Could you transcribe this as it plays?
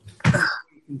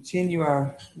continue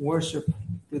our worship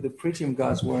through the preaching of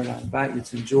God's Word, I invite you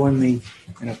to join me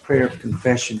in a prayer of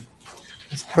confession.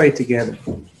 Let's pray together.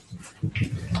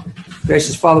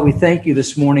 Gracious Father, we thank you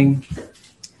this morning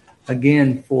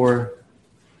again for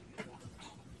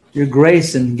your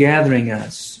grace in gathering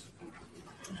us.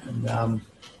 And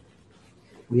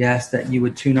we ask that you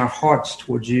would tune our hearts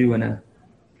towards you in a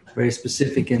very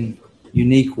specific and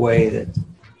unique way that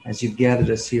as you've gathered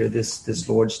us here this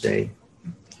Lord's Day.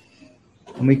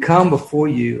 And we come before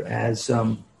you as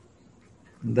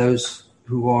those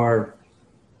who are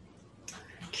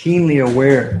keenly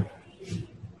aware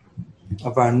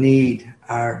of our need,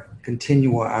 our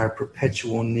continual, our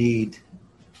perpetual need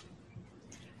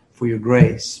for your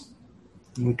grace.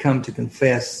 And we come to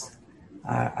confess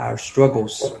our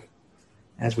struggles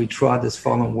as we trod this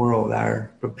fallen world,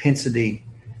 our propensity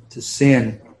to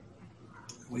sin.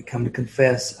 We come to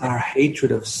confess our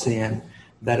hatred of sin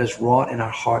that is wrought in our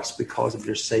hearts because of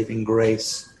your saving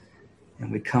grace.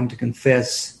 And we come to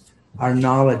confess our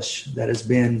knowledge that has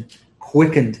been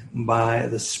quickened by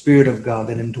the Spirit of God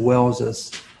that indwells us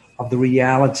of the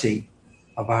reality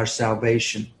of our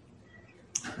salvation,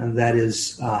 and that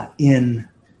is in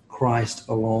Christ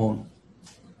alone.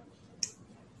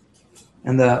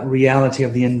 And the reality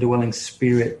of the indwelling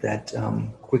Spirit that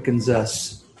quickens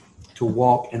us to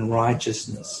walk in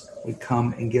righteousness. We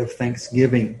come and give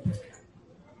thanksgiving.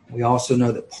 We also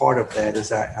know that part of that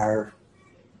is our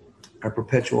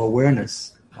perpetual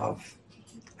awareness of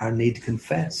our need to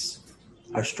confess,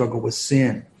 our struggle with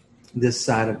sin, this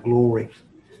side of glory.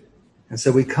 And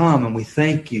so we come and we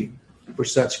thank you for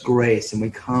such grace, and we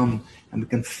come and we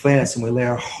confess and we lay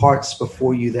our hearts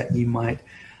before you that you might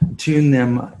tune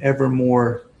them ever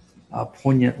more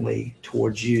poignantly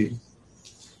towards you.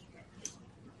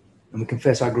 And we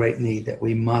confess our great need that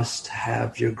we must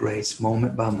have your grace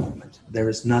moment by moment. There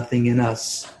is nothing in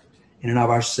us, in and of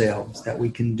ourselves, that we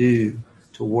can do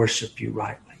to worship you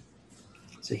rightly.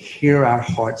 So hear our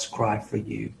heart's cry for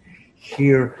you.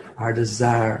 Hear our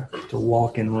desire to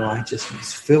walk in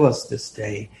righteousness. Fill us this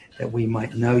day that we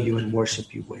might know you and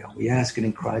worship you well. We ask it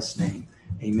in Christ's name.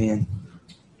 Amen.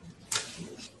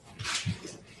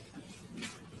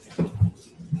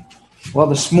 Well,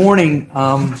 this morning,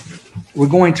 we're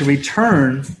going to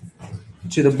return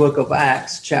to the book of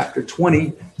Acts, chapter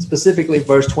 20, specifically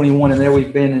verse 21. And there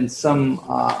we've been in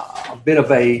a bit of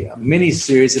a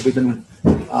mini-series that we've been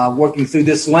working through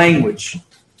this language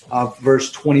of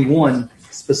verse 21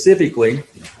 specifically.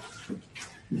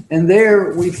 And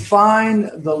there we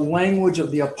find the language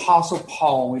of the Apostle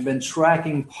Paul. We've been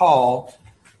tracking Paul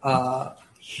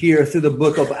here through the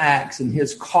book of Acts and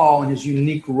his call and his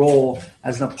unique role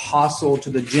as an apostle to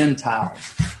the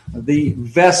Gentiles. The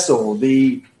vessel,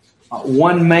 the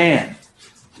one man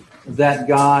that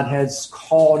God has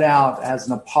called out as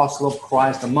an apostle of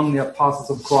Christ. Among the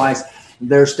apostles of Christ,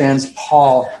 there stands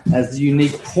Paul as the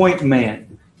unique point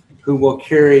man who will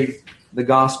carry the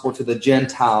gospel to the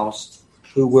Gentiles,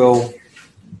 who will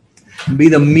be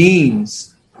the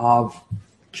means of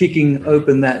kicking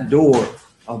open that door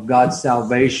of God's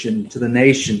salvation to the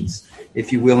nations,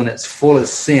 if you will, in its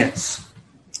fullest sense.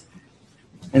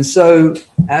 And so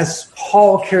as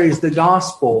Paul carries the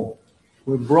gospel,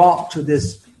 we're brought to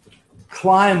this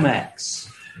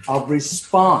climax of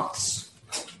response.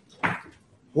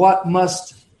 What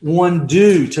must one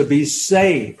do to be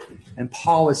saved? And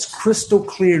Paul is crystal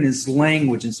clear in his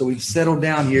language. And so we've settled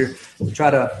down here to try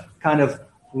to kind of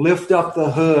lift up the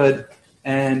hood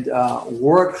and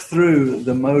work through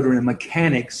the motor and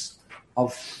mechanics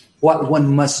of what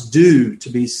one must do to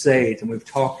be saved. And we've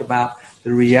talked about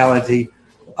the reality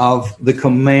of the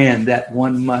command that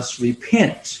one must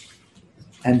repent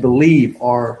and believe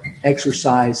or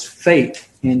exercise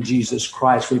faith in Jesus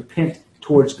Christ. Repent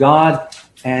towards God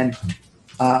and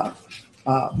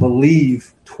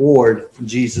believe toward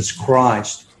Jesus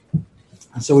Christ.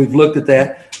 And so we've looked at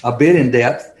that a bit in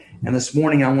depth. And this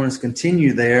morning I want us to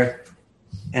continue there.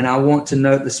 And I want to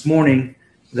note this morning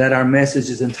that our message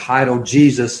is entitled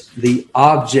Jesus, the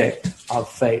Object of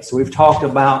Faith. So we've talked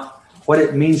about what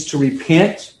it means to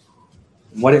repent,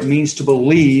 what it means to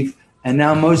believe, and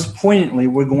now most poignantly,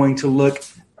 we're going to look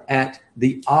at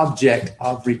the object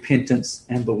of repentance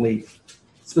and belief,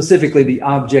 specifically the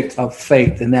object of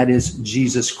faith, and that is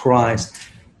Jesus Christ,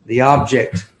 the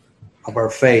object of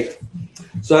our faith.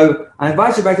 So I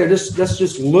invite you back there. Let's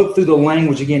just look through the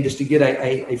language again, just to get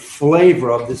a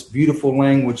flavor of this beautiful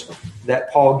language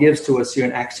that Paul gives to us here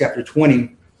in Acts chapter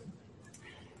 20.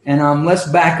 And let's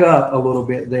back up a little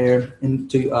bit there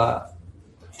into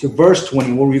to verse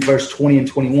 20. We'll read verse 20 and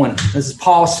 21. This is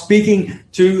Paul speaking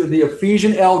to the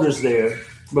Ephesian elders there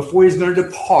before he's going to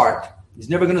depart. He's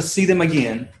never going to see them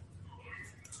again.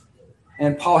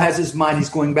 And Paul has his mind, he's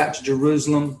going back to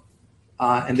Jerusalem.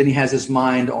 And then he has his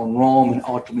mind on Rome and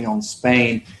ultimately on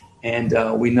Spain.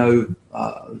 And we know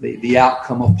the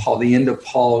outcome of Paul, the end of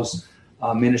Paul's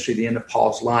ministry, the end of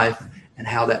Paul's life, and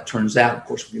how that turns out. Of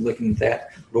course, we'll be looking at that,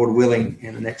 Lord willing,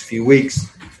 in the next few weeks.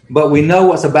 But we know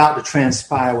what's about to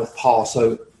transpire with Paul.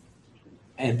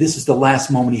 And this is the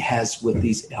last moment he has with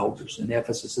these elders. And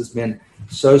Ephesus has been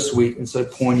so sweet and so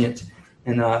poignant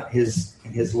in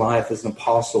his life as an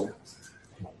apostle.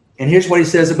 And here's what he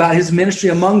says about his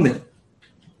ministry among them.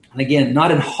 And again,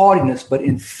 not in haughtiness, but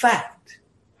in fact.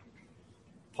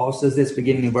 Paul says this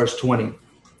beginning in verse 20.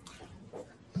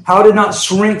 How I did not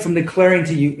shrink from declaring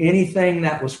to you anything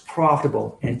that was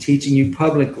profitable and teaching you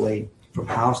publicly from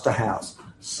house to house,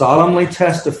 solemnly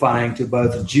testifying to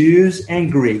both Jews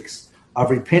and Greeks of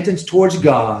repentance towards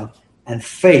God and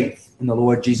faith in the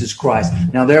Lord Jesus Christ.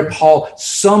 Now there Paul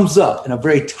sums up in a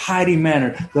very tidy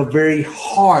manner the very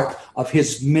heart of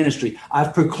his ministry.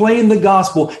 I've proclaimed the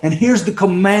gospel, and here's the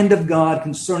command of God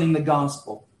concerning the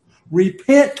gospel.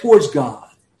 Repent towards God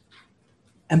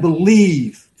and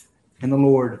believe in the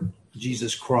Lord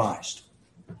Jesus Christ.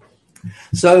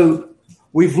 So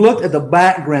we've looked at the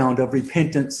background of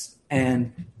repentance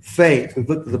and faith. We've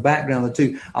looked at the background of the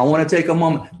two. I want to take a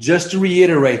moment just to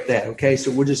reiterate that, okay?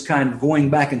 So we're just kind of going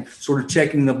back and sort of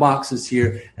checking the boxes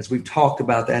here as we've talked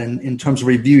about that in terms of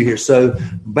review here. So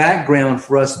background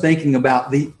for us thinking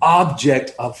about the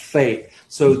object of faith.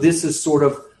 So this is sort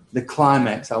of the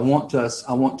climax. I want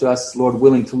us, Lord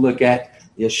willing, to look at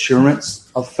the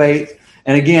assurance of faith.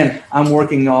 And again, I'm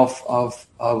working off of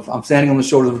I'm standing on the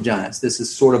shoulders of giants. This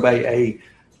is sort of a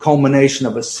culmination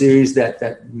of a series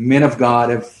that men of God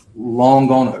have long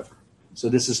gone over. So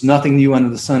this is nothing new under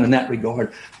the sun in that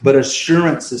regard. But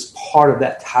assurance is part of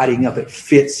that tidying up. It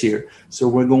fits here. So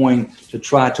we're going to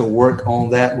try to work on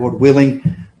that, Lord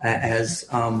willing, as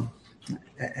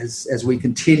we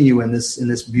continue in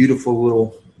this beautiful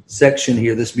little section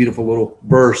here, this beautiful little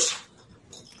verse.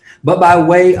 But by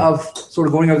way of sort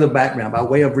of going over the background, by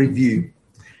way of review,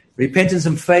 repentance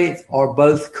and faith are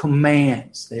both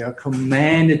commands. They are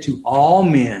commanded to all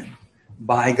men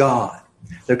by God.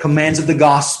 They're commands of the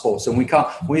gospel. So when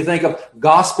you think of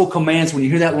gospel commands, when you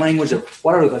hear that language of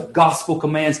what are the gospel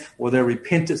commands? Well, they're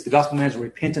repentance. The gospel commands are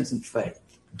repentance and faith.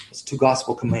 It's two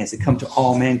gospel commands that come to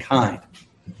all mankind.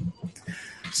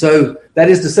 So that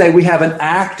is to say, we have an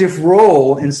active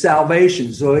role in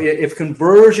salvation. So if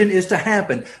conversion is to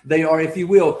happen, they are, if you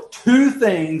will, two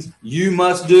things you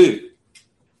must do.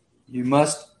 You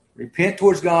must repent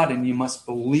towards God, and you must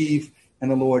believe in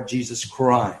the Lord Jesus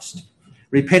Christ.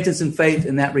 Repentance and faith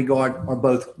in that regard are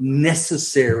both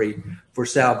necessary for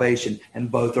salvation,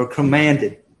 and both are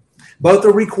commanded. Both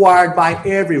are required by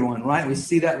everyone, right? We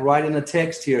see that right in the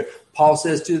text here. Paul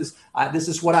says to this, this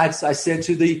is what I said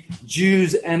to the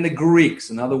Jews and the Greeks.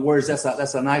 In other words, that's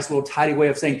a nice little tidy way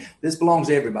of saying this belongs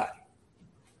to everybody.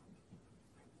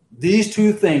 These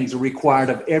two things are required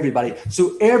of everybody.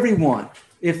 So everyone,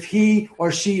 if he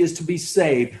or she is to be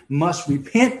saved, must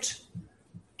repent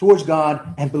towards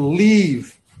God and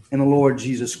believe in the Lord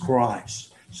Jesus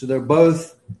Christ. So they're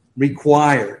both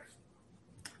required.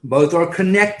 Both are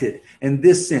connected in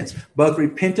this sense. Both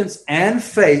repentance and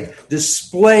faith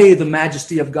display the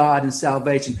majesty of God in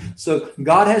salvation. So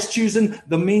God has chosen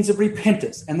the means of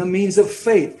repentance and the means of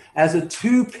faith as the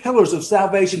two pillars of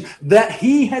salvation that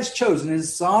he has chosen in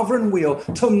his sovereign will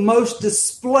to most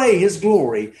display his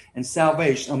glory and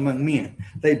salvation among men.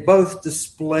 They both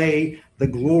display the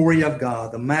glory of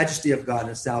God, the majesty of God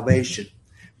in salvation,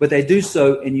 but they do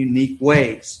so in unique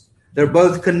ways. They're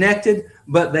both connected,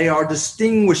 but they are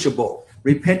distinguishable.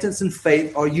 Repentance and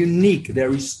faith are unique.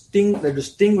 They're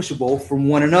distinguishable from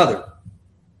one another.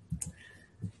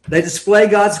 They display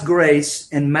God's grace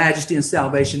and majesty and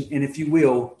salvation in, if you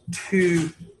will,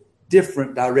 two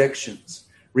different directions.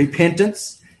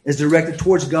 Repentance is directed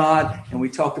towards God, and we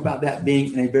talked about that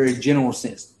being in a very general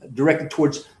sense, directed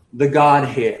towards the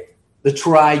Godhead, the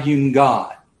triune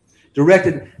God.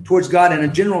 Directed towards God in a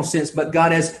general sense, but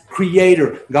God as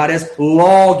creator, God as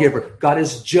lawgiver, God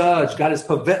as judge, God as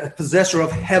possessor of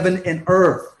heaven and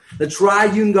earth. The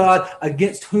triune God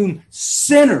against whom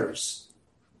sinners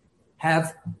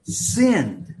have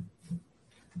sinned.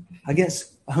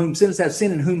 Against whom sinners have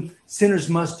sinned and whom sinners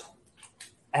must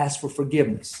ask for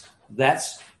forgiveness.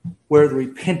 That's where the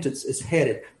repentance is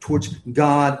headed, towards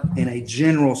God in a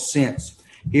general sense.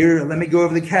 Here, let me go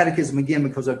over the catechism again,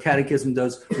 because our catechism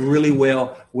does really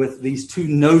well with these two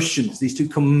notions, these two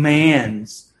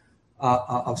commands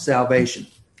of salvation.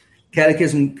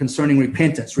 Catechism concerning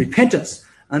repentance. Repentance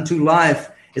unto life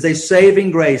is a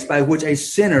saving grace by which a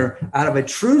sinner, out of a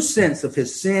true sense of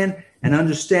his sin and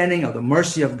understanding of the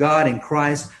mercy of God in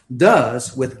Christ,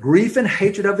 does, with grief and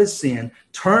hatred of his sin,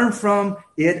 turn from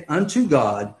it unto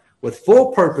God with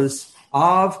full purpose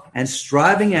of and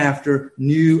striving after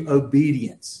new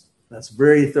obedience. That's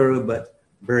very thorough, but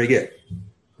very good.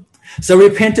 So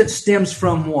repentance stems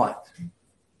from what?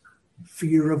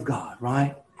 Fear of God,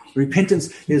 right?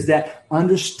 Repentance is that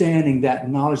understanding, that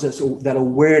knowledge, that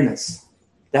awareness,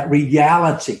 that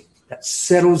reality that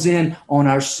settles in on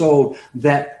our soul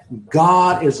that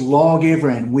God is lawgiver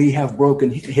and we have broken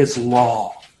his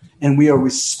law. And we are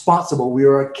responsible, we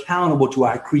are accountable to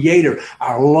our Creator,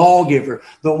 our lawgiver,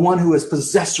 the one who is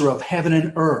possessor of heaven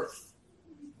and earth.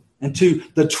 And to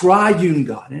the triune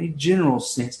God, in a general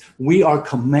sense, we are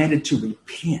commanded to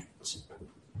repent.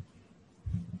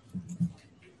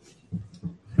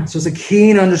 So it's a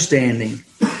keen understanding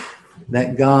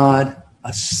that God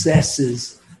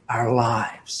assesses our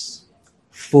lives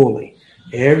fully.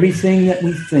 Everything that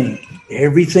we think,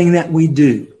 everything that we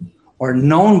do are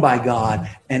known by God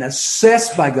and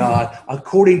assessed by God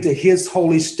according to his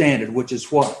holy standard, which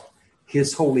is what?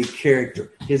 His holy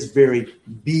character, his very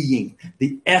being,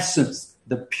 the essence,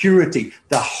 the purity,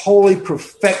 the holy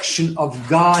perfection of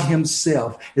God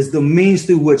himself is the means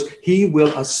through which he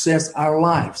will assess our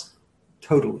lives.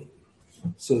 Totally.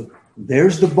 So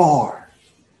there's the bar,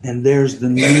 and there's the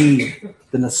need,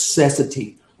 the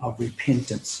necessity of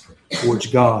repentance towards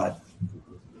God.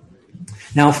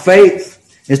 Now,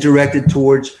 faith is directed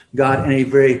towards God in a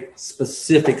very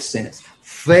specific sense.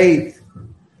 Faith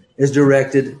is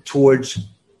directed towards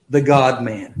the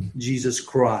God-man, Jesus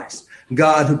Christ.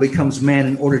 God who becomes man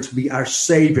in order to be our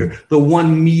Savior, the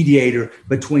one mediator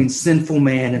between sinful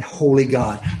man and holy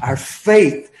God. Our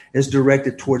faith is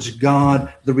directed towards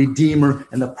God, the Redeemer,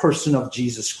 and the person of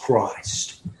Jesus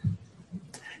Christ.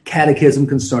 Catechism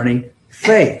concerning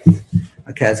faith.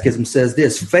 A catechism says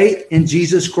this: faith in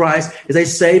Jesus Christ is a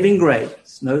saving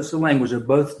grace. Notice the language of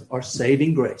both are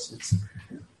saving graces,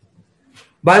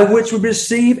 by which we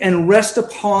receive and rest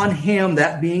upon him,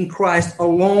 that being Christ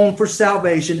alone, for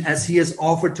salvation as he is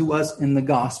offered to us in the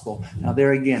gospel. Now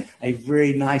there again, a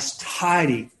very nice,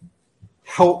 tidy,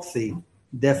 healthy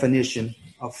definition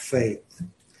of faith.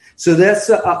 So that's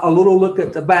a little look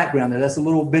at the background there. That's a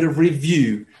little bit of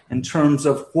review in terms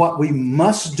of what we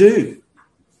must do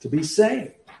to be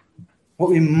saved. What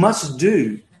we must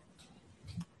do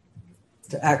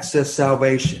to access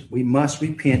salvation. We must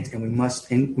repent, and we must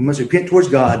repent towards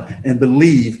God and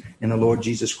believe in the Lord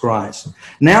Jesus Christ.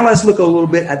 Now let's look a little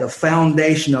bit at the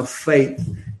foundation of faith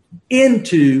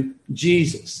into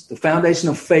Jesus. The foundation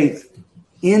of faith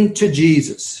into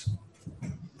Jesus.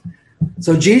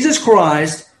 So Jesus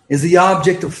Christ is the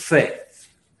object of faith.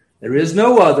 There is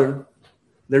no other.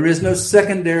 There is no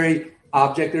secondary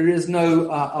object. There is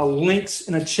no links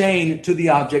in a chain to the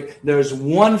object. There is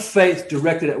one faith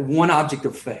directed at one object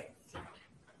of faith.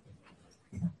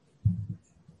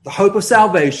 The hope of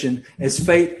salvation is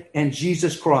faith in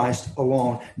Jesus Christ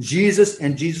alone. Jesus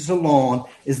and Jesus alone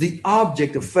is the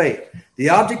object of faith. The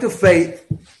object of faith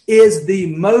is the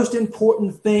most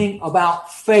important thing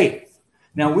about faith.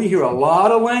 Now, we hear a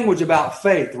lot of language about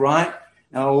faith, right?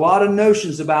 And a lot of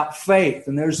notions about faith.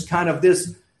 And there's kind of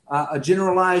this a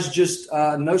generalized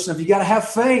notion of you got to have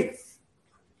faith.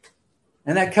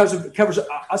 And that covers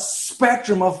a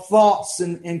spectrum of thoughts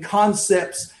and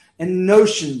concepts and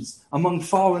notions among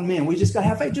fallen men. We just got to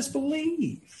have faith. Just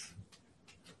believe.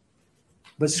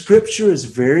 But Scripture is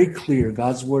very clear.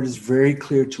 God's Word is very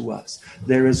clear to us.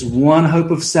 There is one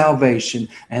hope of salvation,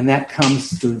 and that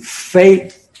comes through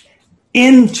faith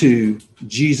into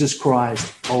Jesus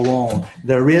Christ alone.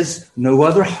 There is no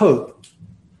other hope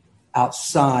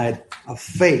outside of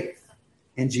faith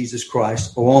in Jesus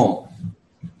Christ alone.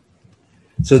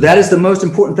 So that is the most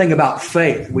important thing about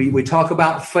faith. We talk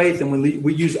about faith, and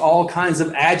we use all kinds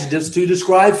of adjectives to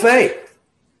describe faith.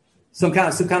 Some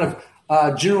kind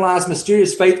of generalized,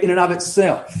 mysterious faith in and of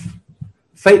itself.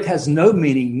 Faith has no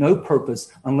meaning, no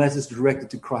purpose, unless it's directed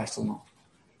to Christ alone.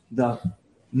 The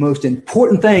most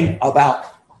important thing about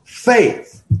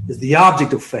faith is the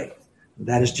object of faith.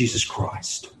 That is Jesus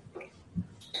Christ.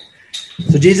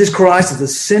 So Jesus Christ is the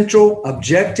central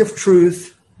objective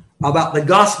truth about the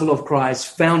gospel of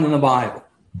Christ found in the Bible.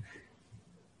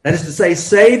 That is to say,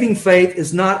 saving faith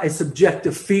is not a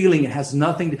subjective feeling. It has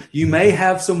nothing to, you may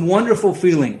have some wonderful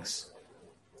feelings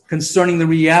concerning the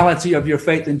reality of your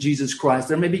faith in Jesus Christ.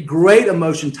 There may be great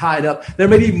emotion tied up. There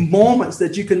may be moments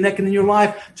that you connect in your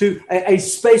life to a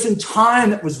space and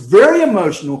time that was very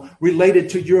emotional related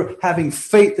to your having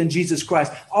faith in Jesus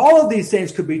Christ. All of these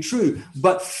things could be true,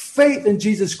 but faith in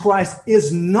Jesus Christ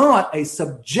is not a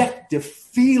subjective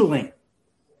feeling.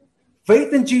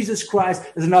 Faith in Jesus Christ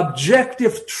is an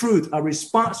objective truth, a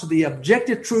response to the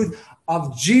objective truth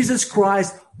of Jesus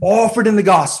Christ offered in the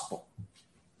gospel.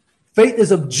 Faith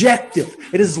is objective.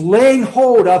 It is laying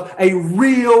hold of a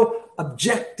real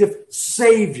objective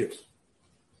Savior. It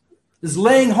is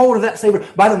laying hold of that Savior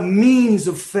by the means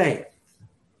of faith.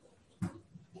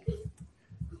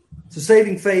 So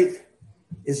saving faith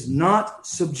is not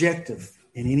subjective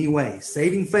in any way.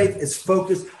 Saving faith is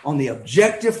focused on the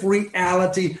objective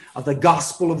reality of the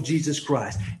gospel of Jesus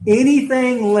Christ.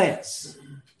 Anything less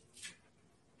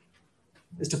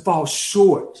is to fall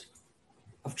short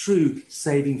of true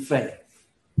saving faith.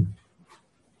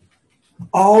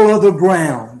 All other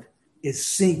ground is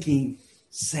sinking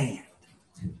sand.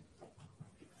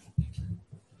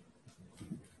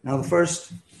 Now, the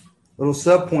first little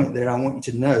subpoint there I want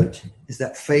you to note is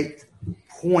that faith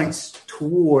points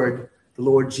toward the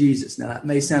Lord Jesus. Now, that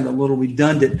may sound a little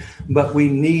redundant, but we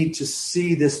need to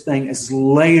see this thing as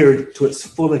layered to its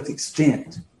fullest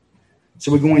extent.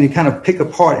 So we're going to kind of pick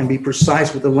apart and be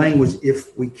precise with the language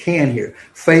if we can here.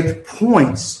 Faith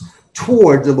points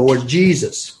toward the Lord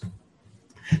Jesus.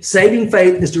 Saving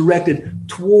faith is directed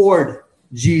toward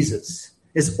Jesus.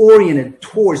 It's oriented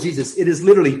towards Jesus. It is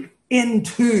literally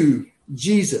into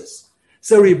Jesus.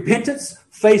 So repentance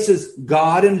faces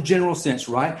God in a general sense,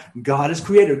 right? God is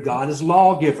creator. God is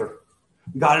lawgiver.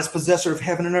 God is possessor of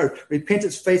heaven and earth.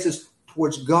 Repentance faces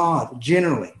towards God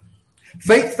generally.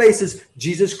 Faith faces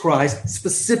Jesus Christ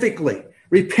specifically.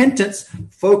 Repentance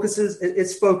focuses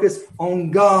its focus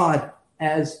on God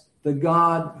as the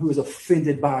God who is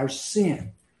offended by our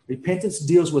sin. Repentance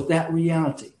deals with that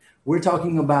reality. We're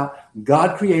talking about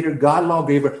God creator, God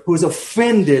lawgiver, who is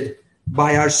offended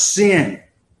by our sin.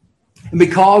 And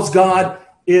because God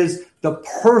is the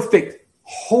perfect,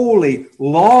 holy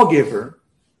lawgiver,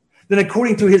 then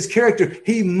according to his character,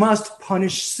 he must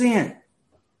punish sin.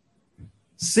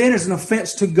 Sin is an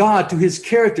offense to God, to his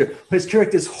character. His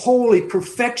character is holy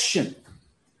perfection.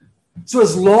 So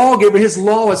as lawgiver, his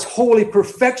law is holy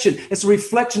perfection. It's a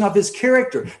reflection of his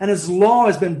character. And his law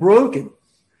has been broken.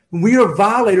 We are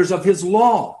violators of his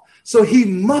law. So he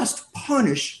must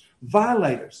punish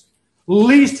violators,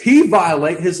 lest he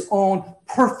violate his own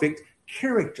perfect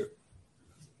character.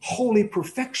 Holy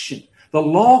perfection. The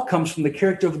law comes from the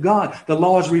character of God. The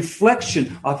law is a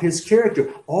reflection of his character.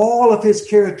 All of his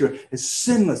character is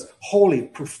sinless, holy,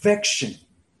 perfection.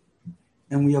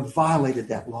 And we have violated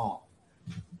that law.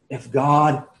 If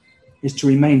God is to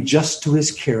remain just to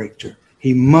his character,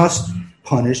 he must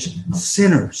punish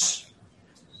sinners.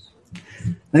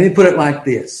 Let me put it like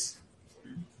this.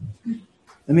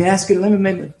 Let me ask it. Let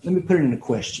me put it in a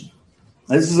question.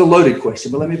 Now, this is a loaded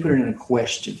question, but let me put it in a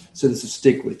question so this will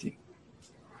stick with you.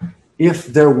 If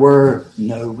there were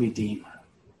no Redeemer,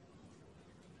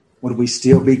 would we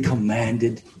still be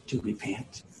commanded to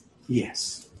repent?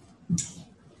 Yes.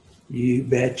 You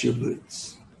bet your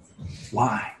boots.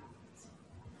 Why?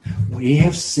 We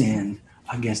have sinned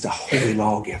against a holy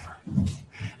lawgiver.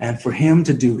 And for him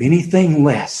to do anything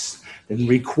less than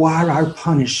require our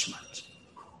punishment,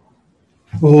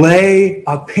 lay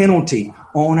a penalty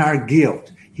on our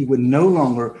guilt, he would no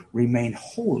longer remain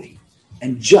holy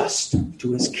and just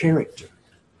to his character.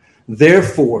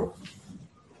 Therefore,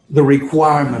 the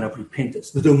requirement of repentance,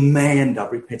 the demand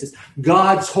of repentance.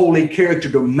 God's holy character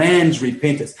demands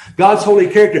repentance. God's holy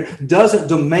character doesn't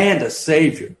demand a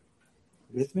Savior.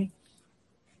 With me?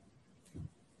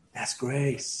 That's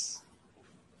grace.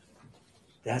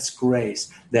 That's grace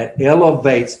that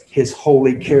elevates his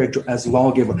holy character as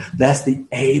lawgiver. That's the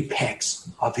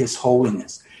apex of his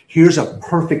holiness. Here's a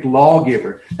perfect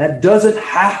lawgiver that doesn't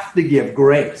have to give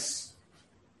grace,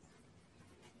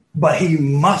 but he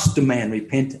must demand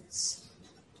repentance.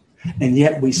 And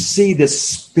yet we see this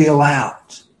spill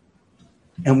out,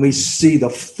 and we see the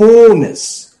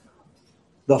fullness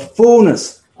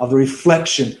of the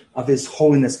reflection of his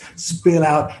holiness spill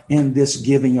out in this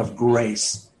giving of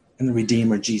grace in the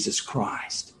Redeemer, Jesus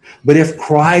Christ. But if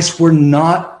Christ were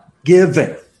not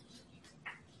given,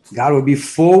 God would be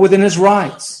full within his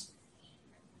rights.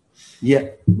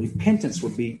 Yet repentance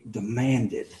would be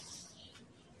demanded.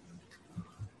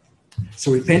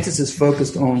 So repentance is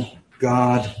focused on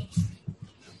God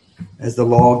as the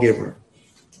lawgiver.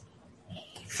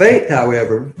 Faith,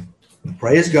 however,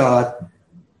 praise God,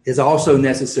 is also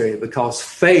necessary because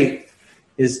faith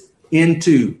is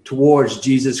towards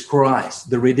Jesus Christ,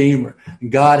 the Redeemer.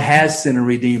 God has sent a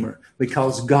Redeemer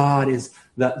because God is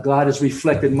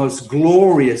reflected most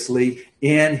gloriously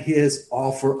in his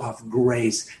offer of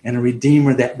grace and a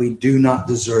Redeemer that we do not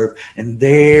deserve. And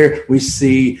there we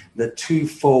see the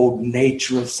twofold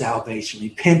nature of salvation.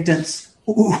 Repentance,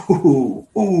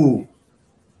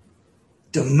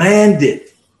 demanded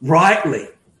rightly.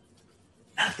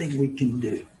 Nothing we can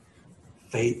do.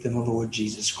 Faith in the Lord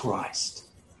Jesus Christ,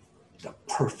 the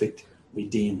perfect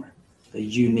Redeemer, the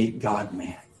unique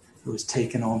God-man who has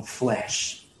taken on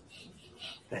flesh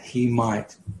that he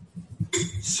might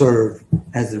serve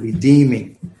as the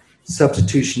redeeming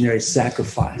substitutionary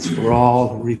sacrifice for all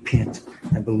who repent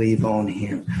and believe on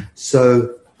him.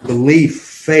 So belief,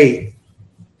 faith,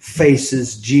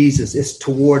 faces Jesus. It's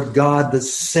toward God the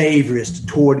Savior. It's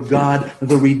toward God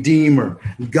the Redeemer.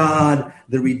 God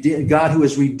who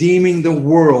is redeeming the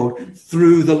world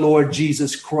through the Lord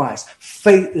Jesus Christ.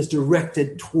 Faith is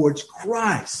directed towards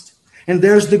Christ. And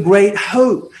there's the great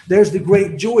hope. There's the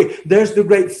great joy. There's the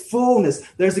great fullness.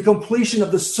 There's the completion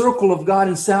of the circle of God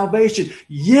in salvation.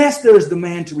 Yes, there is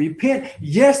demand to repent.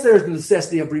 Yes, there is the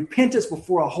necessity of repentance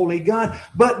before a holy God.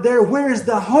 But where is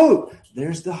the hope?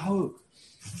 There's the hope.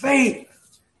 Faith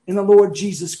in the Lord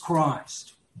Jesus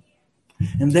Christ.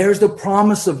 And there's the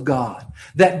promise of God,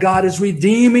 that God is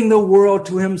redeeming the world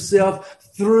to himself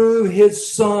through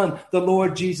his Son, the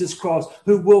Lord Jesus Christ,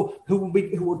 who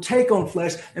will take on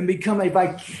flesh and become a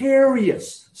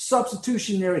vicarious,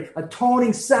 substitutionary,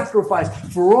 atoning sacrifice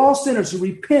for all sinners who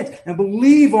repent and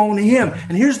believe on him.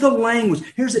 And here's the language.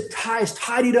 Here's it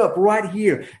tidied up right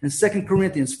here in 2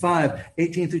 Corinthians 5,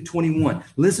 18 through 21.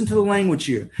 Listen to the language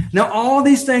here. Now, all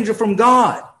these things are from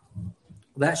God.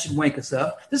 Well, that should wake us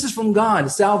up. This is from God. The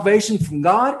salvation from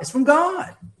God is from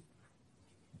God.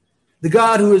 The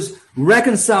God who has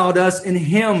reconciled us in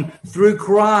him through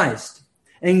Christ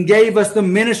and gave us the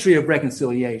ministry of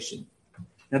reconciliation.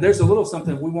 Now, there's a little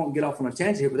something, we won't get off on a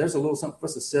tangent here, but there's a little something for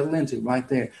us to settle into right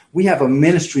there. We have a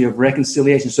ministry of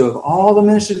reconciliation. So of all the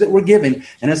ministries that we're giving,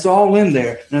 and it's all in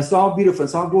there, and it's all beautiful,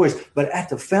 it's all glorious, but at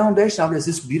the foundation of it is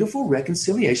this beautiful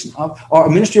reconciliation, or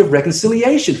ministry of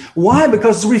reconciliation. Why?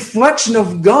 Because it's a reflection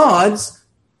of God's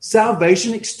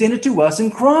salvation extended to us in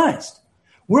Christ.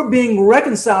 We're being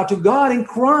reconciled to God in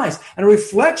Christ. And a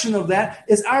reflection of that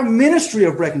is our ministry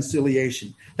of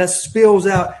reconciliation that spills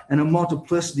out in a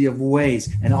multiplicity of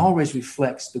ways and always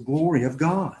reflects the glory of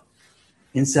God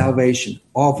in salvation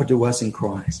offered to us in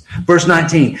Christ. Verse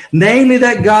 19, namely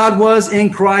that God was in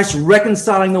Christ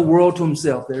reconciling the world to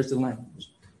himself. There's the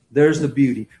language. There's the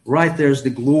beauty. Right there's the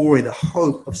glory, the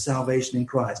hope of salvation in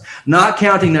Christ. Not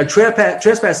counting their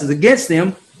trespasses against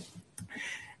them.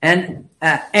 And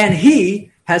he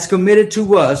has committed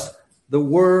to us the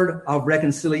word of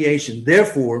reconciliation.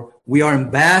 Therefore, we are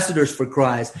ambassadors for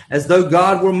Christ, as though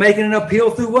God were making an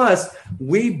appeal through us.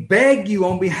 We beg you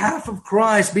on behalf of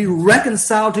Christ, be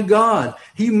reconciled to God.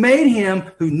 He made him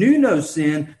who knew no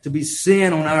sin to be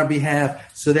sin on our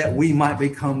behalf, so that we might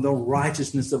become the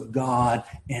righteousness of God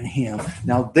in him.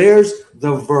 Now, there's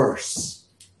the verse.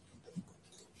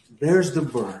 There's the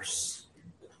verse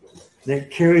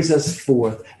that carries us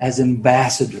forth as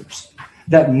ambassadors,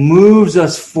 that moves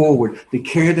us forward to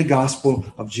carry the gospel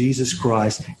of Jesus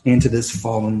Christ into this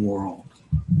fallen world.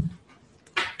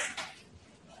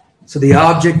 So the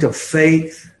object of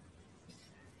faith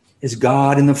is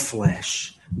God in the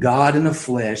flesh. God in the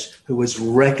flesh who is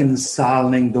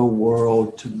reconciling the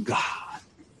world to God.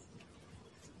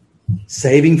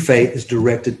 Saving faith is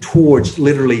directed towards,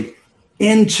 literally,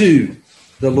 into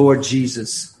the Lord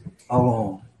Jesus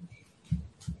alone.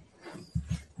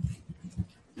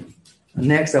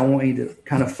 Next, I want you to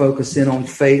kind of focus in on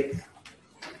faith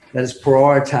that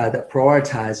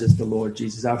prioritizes the Lord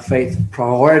Jesus. Our faith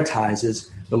prioritizes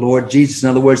the Lord Jesus. In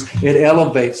other words, it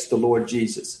elevates the Lord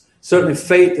Jesus. Certainly,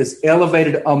 faith is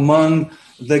elevated among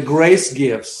the grace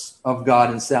gifts of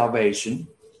God in salvation,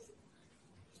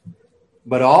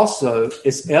 but also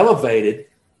it's elevated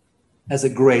as a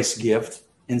grace gift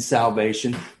in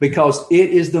salvation because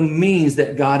it is the means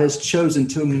that God has chosen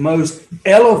to most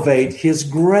elevate his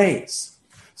grace.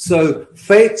 So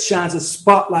faith shines a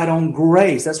spotlight on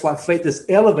grace. That's why faith is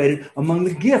elevated among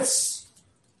the gifts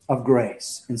of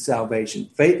grace in salvation.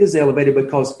 Faith is elevated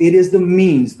because it is the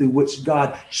means through which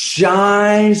God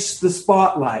shines the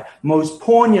spotlight most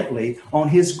poignantly on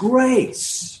his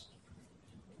grace.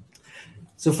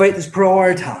 So faith is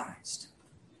prioritized.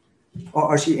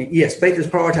 Faith is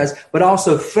prioritized, but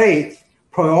also faith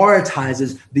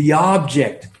prioritizes the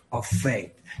object of faith.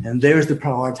 And there's the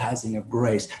prioritizing of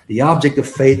grace. The object of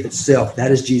faith itself,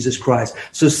 that is Jesus Christ.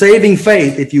 So saving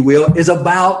faith, if you will, is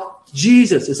about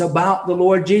Jesus. It's about the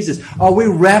Lord Jesus. Are we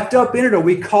wrapped up in it? Are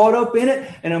we caught up in it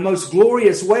in a most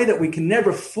glorious way that we can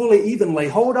never fully even lay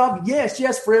hold of?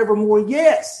 Yes, forevermore,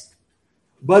 yes.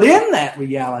 But in that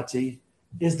reality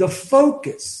is the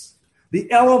focus,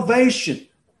 the elevation,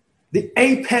 the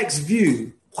apex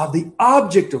view of the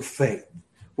object of faith,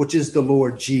 which is the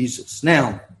Lord Jesus.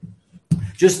 Now,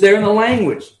 just there in the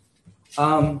language,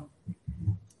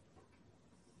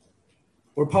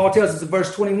 where Paul tells us in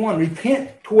verse 21,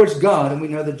 repent towards God, and we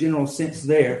know the general sense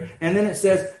there. And then it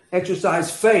says,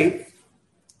 exercise faith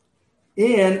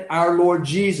in our Lord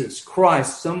Jesus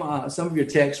Christ. Some of your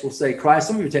texts will say Christ.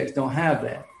 Some of your texts don't have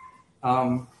that.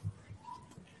 I'm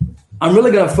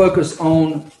really going to focus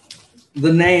on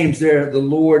the names there, the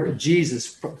Lord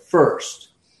Jesus first.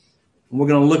 And we're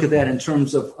going to look at that in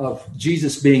terms of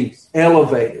Jesus being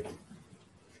elevated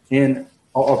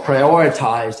or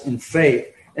prioritized in faith.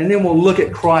 And then we'll look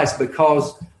at Christ,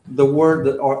 because the word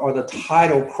or the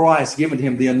title Christ given to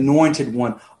him, the anointed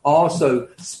one, also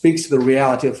speaks to the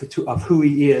reality of who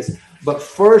he is. But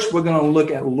first, we're going to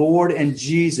look at Lord and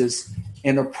Jesus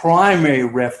in a primary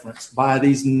reference by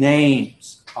these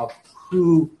names of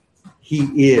who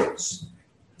he is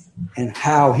and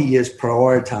how he is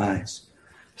prioritized.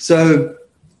 So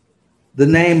the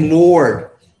name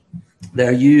Lord,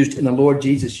 they're used in the Lord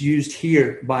Jesus, used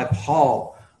here by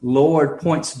Paul. Lord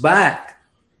points back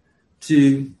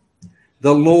to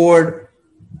the Lord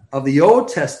of the Old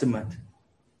Testament,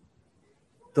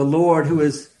 the Lord who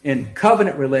is in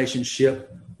covenant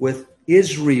relationship with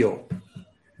Israel.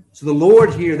 So the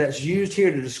Lord here that's used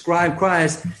here to describe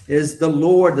Christ is the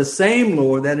Lord, the same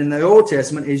Lord that in the Old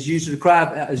Testament is used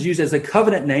as a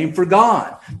covenant name for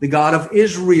God, the God of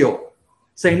Israel.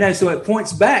 Same name. So it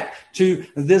points back to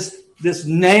this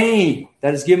name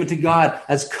that is given to God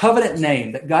as covenant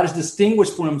name, that God has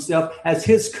distinguished for himself as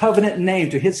his covenant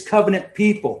name to his covenant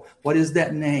people. What is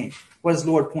that name? What does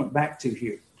the Lord point back to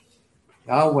here?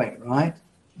 Yahweh, right?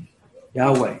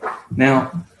 Yahweh.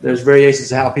 Now, there's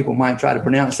variations of how people might try to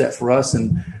pronounce that for us.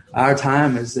 And our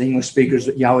time as the English speakers,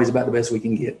 Yahweh is about the best we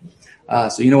can get.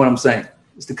 So you know what I'm saying.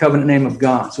 It's the covenant name of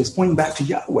God. So it's pointing back to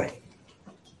Yahweh.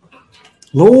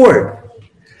 Lord.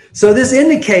 So this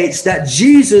indicates that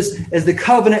Jesus is the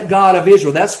covenant God of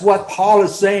Israel. That's what Paul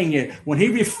is saying here. When he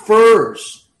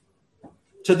refers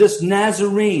to this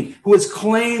Nazarene who is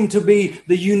claimed to be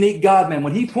the unique God-man,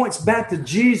 when he points back to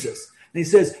Jesus and he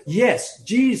says, yes,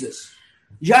 Jesus,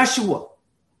 Yeshua,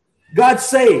 God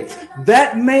saves.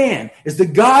 That man is the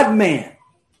God-man.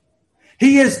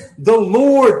 He is the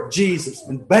Lord Jesus.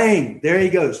 And bang, there he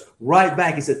goes. Right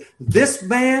back. He says, this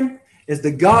man is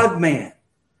the God-man.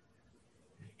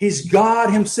 He's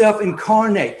God himself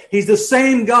incarnate. He's the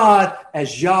same God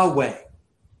as Yahweh.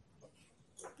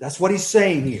 That's what he's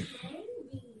saying here.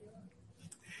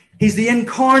 He's the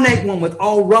incarnate one with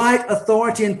all right,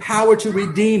 authority, and power to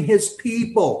redeem his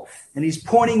people. And he's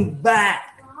pointing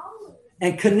back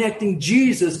and connecting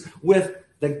Jesus with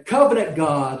the covenant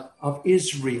God of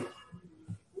Israel.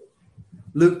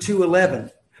 Luke 2:11.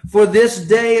 For this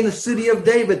day in the city of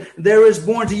David, there is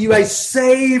born to you a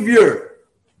Savior,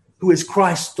 who is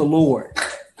Christ the Lord.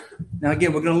 Now,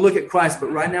 again, we're going to look at Christ,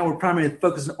 but right now we're primarily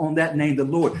focusing on that name, the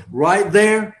Lord. Right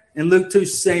there in Luke 2,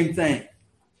 same thing.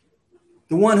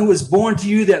 The one who is born to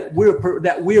you that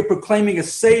we are proclaiming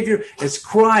as Savior is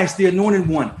Christ, the anointed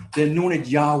one, the anointed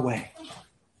Yahweh.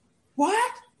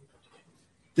 What?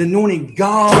 The anointed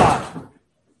God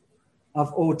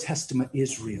of Old Testament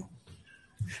Israel.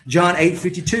 John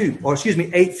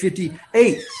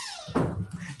 8:58.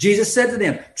 Jesus said to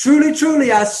them, truly,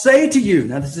 truly, I say to you.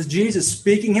 Now, this is Jesus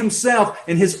speaking himself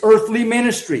in his earthly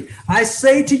ministry. I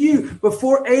say to you,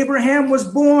 before Abraham was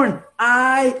born,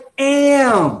 I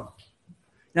am.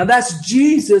 Now, that's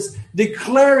Jesus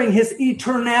declaring his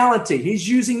eternality. He's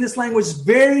using this language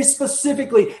very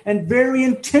specifically and very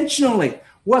intentionally.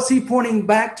 What's he pointing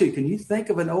back to? Can you think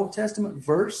of an Old Testament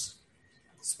verse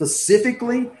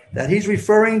specifically that he's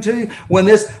referring to when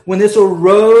this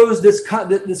arose,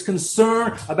 this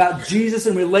concern about Jesus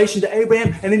in relation to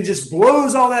Abraham, and then just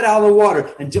blows all that out of the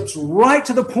water and jumps right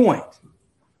to the point?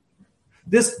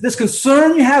 This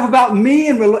concern you have about me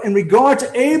in regard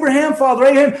to Abraham, Father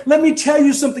Abraham, let me tell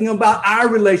you something about our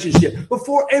relationship.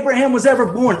 Before Abraham was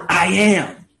ever born, I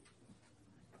am.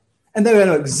 And they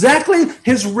know exactly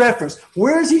his reference.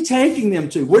 Where is he taking them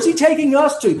to? Where's he taking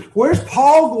us to? Where's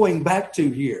Paul going back to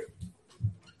here?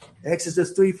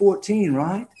 Exodus 3:14,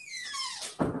 right?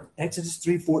 Exodus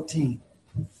 3:14.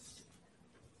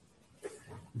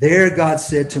 There God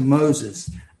said to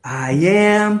Moses, I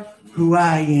am who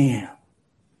I am.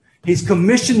 He's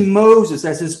commissioned Moses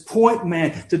as his point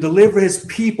man to deliver his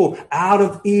people out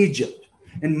of Egypt.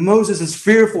 And Moses is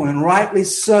fearful, and rightly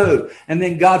so. And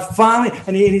then God finally,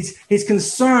 and he's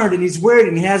concerned, and he's worried,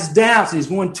 and he has doubts, and he's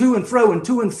going to and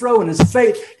fro in his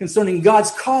faith concerning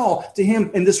God's call to him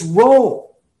in this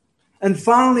role. And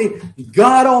finally,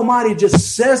 God Almighty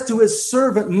just says to his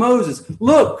servant Moses,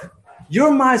 look,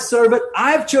 you're my servant.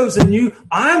 I've chosen you.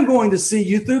 I'm going to see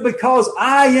you through because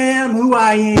I am who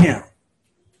I am.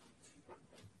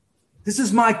 This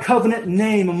is my covenant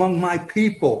name among my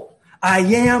people. I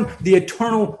am the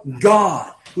eternal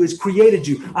God who has created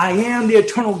you. I am the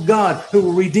eternal God who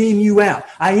will redeem you out.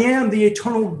 I am the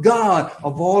eternal God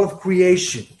of all of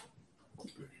creation.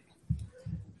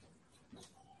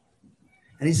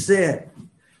 And he said,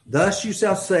 thus you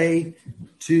shall say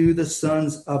to the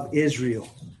sons of Israel.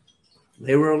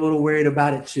 They were a little worried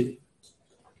about it too.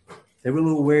 They were a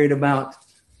little worried about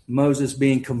Moses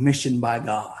being commissioned by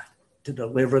God to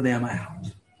deliver them out.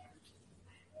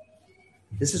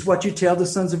 This is what you tell the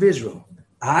sons of Israel.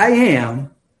 I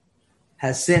am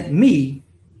has sent me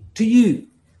to you.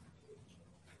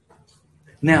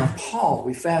 Now, Paul,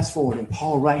 we fast forward, and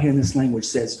Paul right here in this language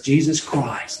says, Jesus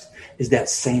Christ is that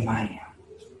same I am.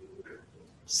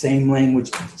 Same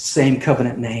language, same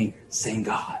covenant name, same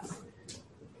God.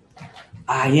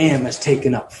 I am has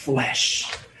taken up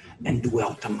flesh and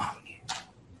dwelt among you.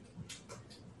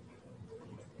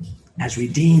 As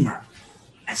Redeemer,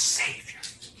 as Savior.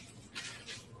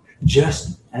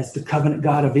 Just as the covenant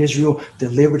God of Israel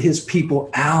delivered his people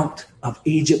out of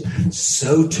Egypt,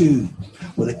 so too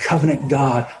will the covenant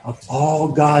God of all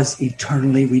gods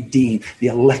eternally redeemed, the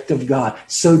elect of God.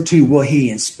 So too will he,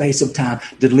 in space of time,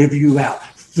 deliver you out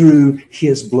through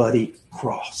his bloody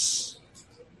cross.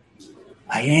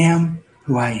 I am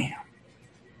who I am.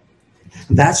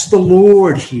 That's the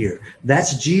Lord here.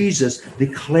 That's Jesus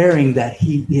declaring that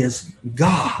he is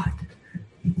God.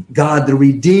 God the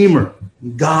Redeemer.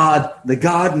 God, the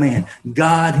God-man,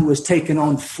 God who has taken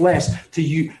on flesh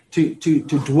to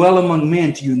dwell among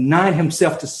men, to unite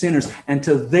himself to sinners, and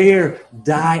to there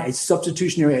die a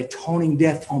substitutionary atoning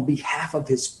death on behalf of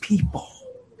his people.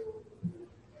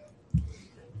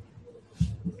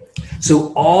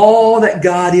 So all that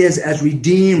God is as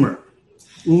Redeemer,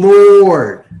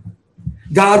 Lord,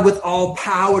 God with all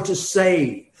power to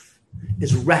save,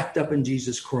 is wrapped up in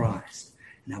Jesus Christ.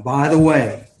 Now, by the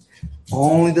way,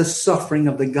 only the suffering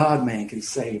of the God-man can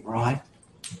save, right?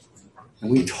 And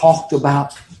we talked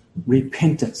about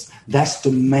repentance. That's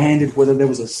demanded whether there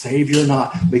was a Savior or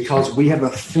not, because we have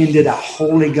offended a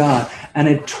holy God, an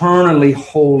eternally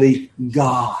holy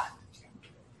God.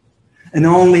 And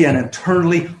only an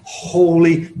eternally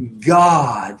holy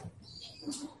God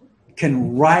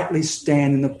can rightly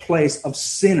stand in the place of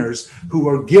sinners who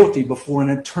are guilty before an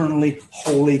eternally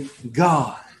holy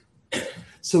God.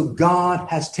 So God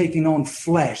has taken on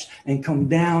flesh and come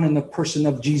down in the person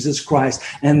of Jesus Christ.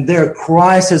 And there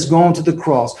Christ has gone to the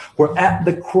cross, where at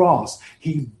the cross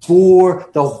he bore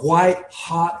the white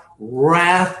hot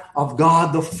wrath of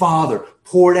God the Father,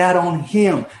 poured out on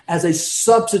him as a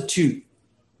substitute,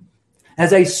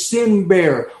 as a sin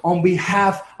bearer on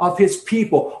behalf of his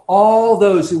people, all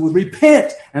those who would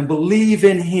repent and believe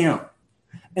in him.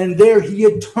 And there he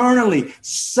eternally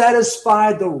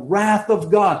satisfied the wrath of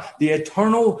God. The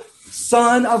eternal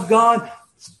Son of God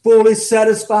fully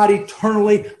satisfied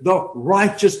eternally the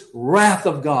righteous wrath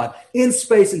of God in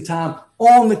space and time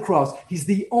on the cross. He's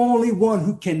the only one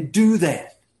who can do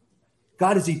that.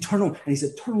 God is eternal, and he's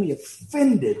eternally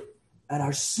offended at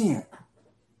our sin.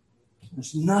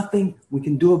 There's nothing we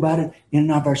can do about it in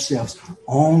and of ourselves.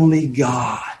 Only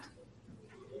God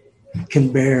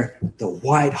can bear the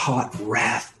white-hot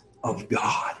wrath of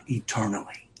God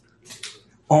eternally.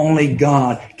 Only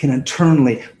God can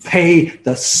eternally pay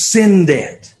the sin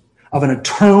debt of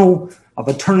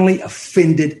eternally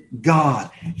offended God.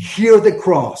 Here at the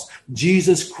cross,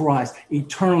 Jesus Christ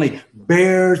eternally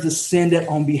bears the sin debt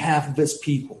on behalf of his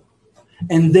people.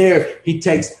 And there he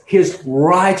takes his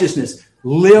righteousness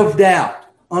lived out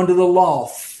under the law,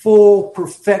 full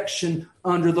perfection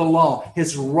under the law.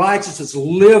 His righteousness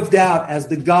lived out as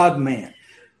the God-man.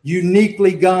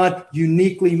 Uniquely God,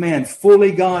 uniquely man.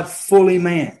 Fully God, fully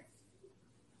man.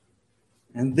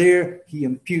 And there he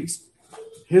imputes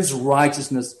his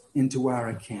righteousness into our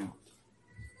account.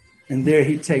 And there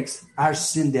he takes our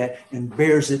sin debt and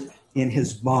bears it in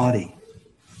his body.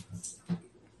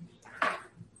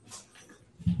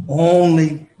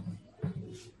 Only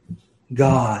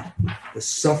God, the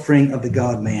suffering of the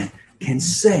God-man, can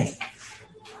save.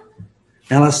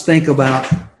 Now let's think about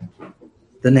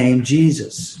the name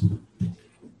Jesus.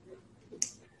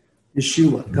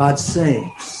 Yeshua, God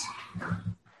saves.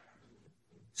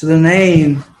 So the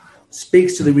name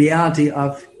speaks to the reality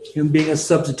of Him being a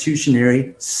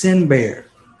substitutionary sin bearer.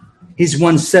 He's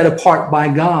one set apart by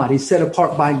God. He's set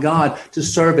apart by God to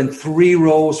serve in three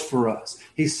roles for us.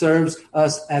 He serves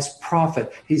us as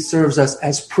prophet. He serves us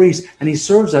as priest. And he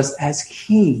serves us as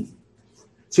king.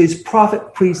 So he's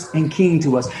prophet, priest, and king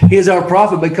to us. He is our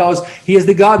prophet because he is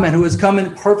the God-man who has come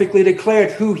and perfectly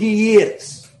declared who he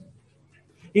is.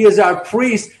 He is our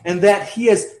priest, and that he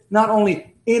has not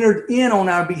only entered in on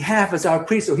our behalf as our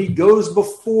priest, so he goes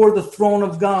before the throne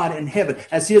of God in heaven.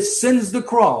 As he ascends the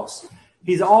cross,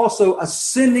 he's also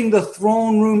ascending the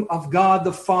throne room of God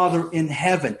the Father in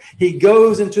heaven. He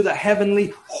goes into the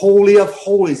heavenly holy of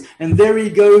holies, and there he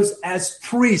goes as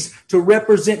priest to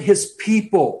represent his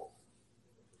people.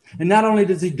 And not only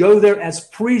does he go there as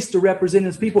priest to represent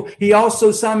his people, he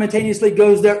also simultaneously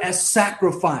goes there as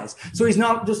sacrifice. So he's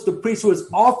not just the priest who is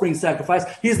offering sacrifice.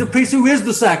 He is the priest who is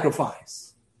the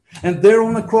sacrifice. And there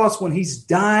on the cross, when he's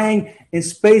dying in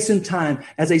space and time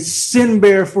as a sin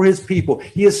bearer for his people,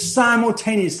 he is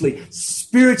simultaneously,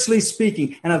 spiritually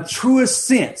speaking, in a truest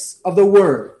sense of the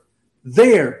word,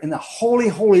 there in the holy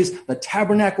holies, the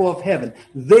tabernacle of heaven,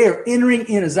 there entering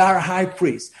in as our high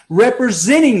priest,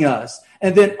 representing us,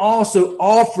 and then also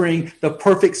offering the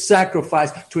perfect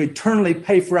sacrifice to eternally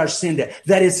pay for our sin debt.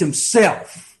 That is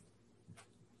himself.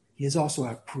 He is also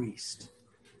our priest,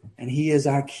 and he is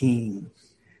our king.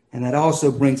 And that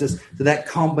also brings us to that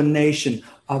combination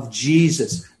of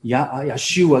Jesus,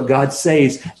 Yeshua, God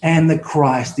saves, and the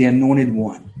Christ, the anointed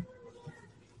one.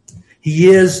 He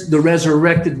is the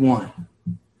resurrected one.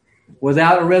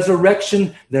 Without a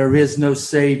resurrection, there is no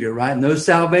Savior, right? No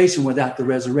salvation without the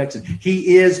resurrection.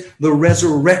 He is the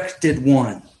resurrected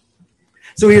one.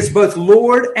 So he is both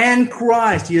Lord and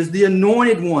Christ. He is the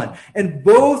anointed one. And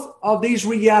both of these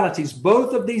realities,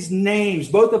 both of these names,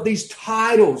 both of these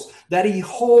titles that he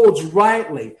holds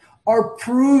rightly are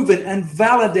proven and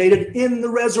validated in the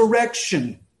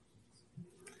resurrection.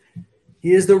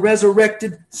 He is the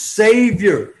resurrected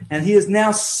Savior. And he is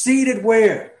now seated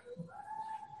where?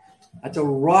 At the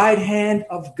right hand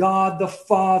of God the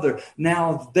Father.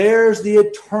 Now there's the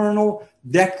eternal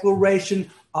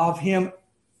declaration of him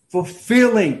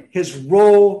fulfilling his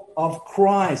role of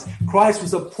Christ. Christ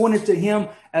was appointed to him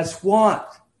as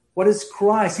what? What is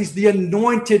Christ? He's the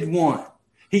anointed one.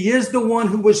 He is the one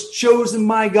who was chosen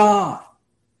by God.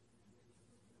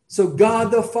 So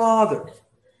God the Father,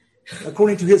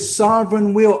 according to his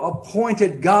sovereign will,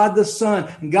 appointed God the Son.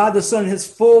 And God the Son, in his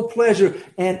full pleasure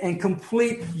and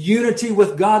complete unity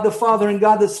with God the Father and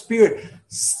God the Spirit,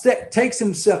 takes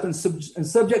himself and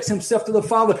subjects himself to the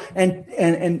Father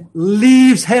and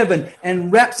leaves heaven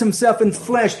and wraps himself in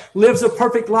flesh, lives a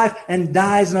perfect life, and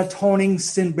dies an atoning,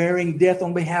 sin-bearing death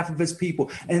on behalf of his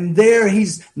people. And there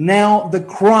he's now the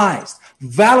Christ,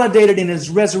 validated in his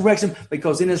resurrection,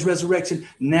 because in his resurrection,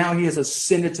 now he has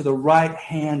ascended to the right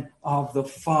hand of the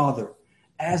Father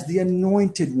as the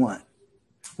anointed one,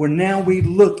 where now we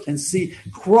look and see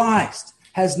Christ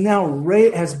has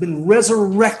been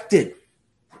resurrected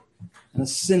and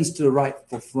ascends to the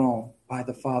rightful throne by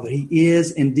the Father. He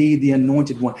is indeed the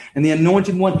anointed one. And the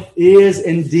anointed one is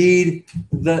indeed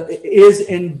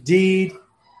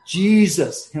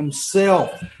Jesus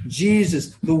himself.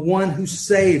 Jesus, the one who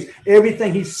saves.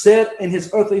 Everything he said in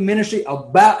his earthly ministry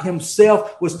about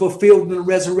himself was fulfilled in the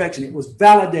resurrection. It was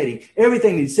validating.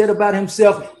 Everything he said about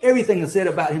himself, everything he said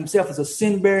about himself as a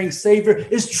sin-bearing Savior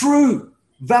is true,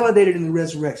 validated in the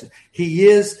resurrection. He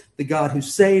is the God who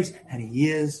saves, and he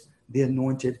is the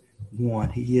anointed one.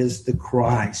 He is the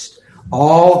Christ,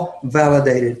 all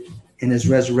validated in his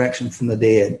resurrection from the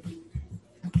dead.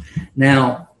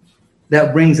 Now,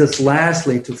 that brings us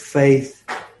lastly to faith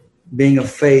being a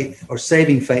faith, or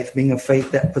saving faith being a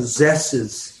faith that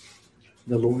possesses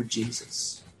the Lord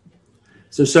Jesus.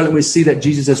 So certainly we see that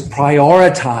Jesus is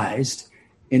prioritized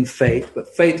in faith,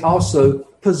 but faith also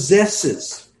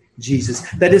possesses Jesus.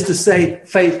 That is to say,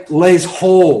 faith lays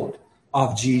hold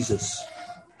of Jesus.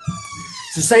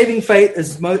 So saving faith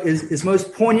is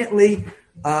most poignantly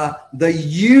the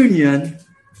union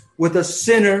with a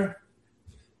sinner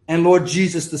and Lord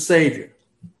Jesus the Savior.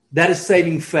 That is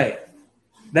saving faith.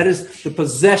 That is the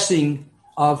possessing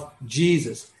of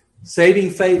Jesus.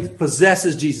 Saving faith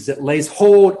possesses Jesus. It lays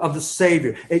hold of the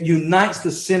Savior. It unites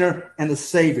the sinner and the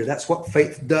Savior. That's what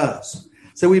faith does.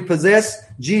 So we possess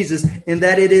Jesus in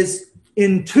that it is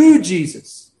into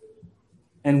Jesus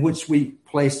in which we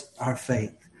place our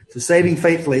faith. So saving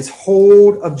faith lays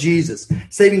hold of Jesus.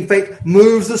 Saving faith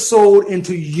moves the soul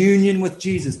into union with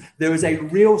Jesus. There is a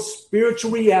real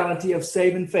spiritual reality of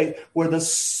saving faith where the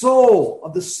soul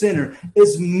of the sinner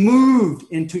is moved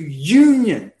into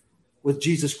union with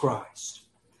Jesus Christ.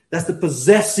 That's the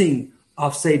possessing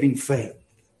of saving faith.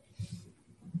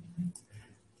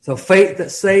 So faith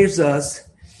that saves us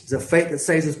is a faith that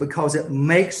saves us because it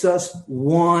makes us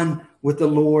one with the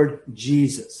Lord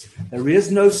Jesus. There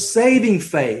is no saving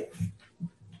faith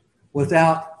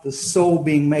without the soul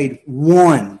being made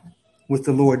one with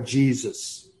the Lord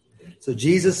Jesus. So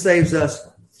Jesus saves us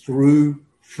through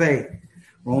faith.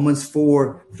 Romans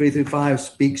 4:3-5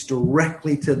 speaks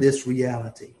directly to this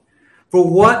reality. For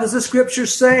what does the scripture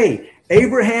say?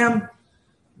 Abraham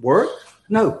worked?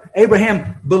 No.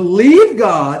 Abraham believed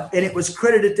God, and it was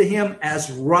credited to him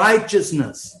as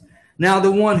righteousness. Now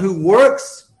the one who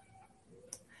works,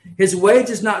 his wage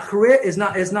is not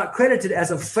credited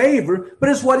as a favor, but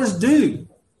as what is due.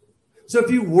 So if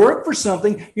you work for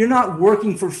something, you're not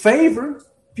working for favor.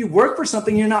 If you work for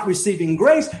something, you're not receiving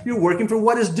grace. You're working for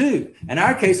what is due. In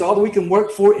our case, all that we can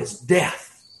work for is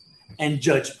death and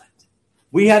judgment.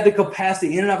 We have the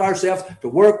capacity in and of ourselves to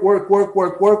work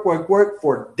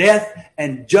for death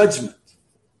and judgment.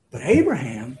 But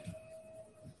Abraham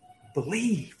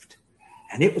believed,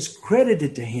 and it was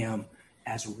credited to him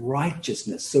as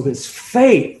righteousness. So his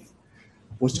faith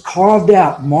was carved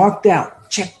out, marked out,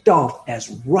 checked off as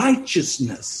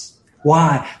righteousness.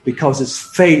 Why? Because his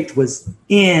faith was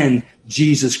in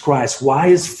Jesus Christ. Why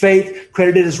is faith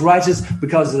credited as righteous?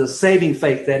 Because of the saving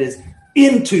faith that is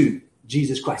into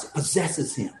Jesus Christ. It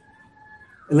possesses him.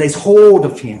 It lays hold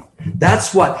of him.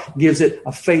 That's what gives it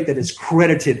a faith that is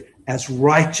credited as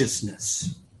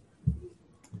righteousness.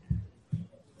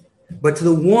 But to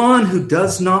the one who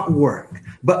does not work,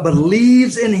 but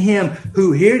believes in him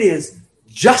who, here it is,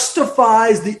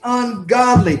 justifies the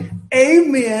ungodly.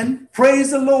 Amen.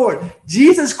 Praise the Lord.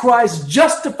 Jesus Christ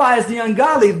justifies the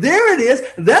ungodly. There it is.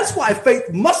 That's why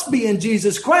faith must be in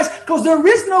Jesus Christ, because there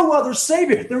is no other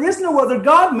Savior. There is no other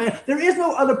God-man. There is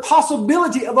no other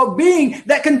possibility of a being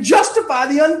that can justify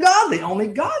the ungodly. Only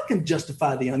God can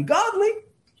justify the ungodly.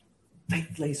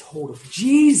 Faith lays hold of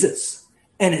Jesus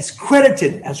and is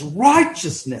credited as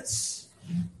righteousness.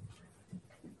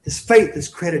 His faith is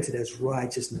credited as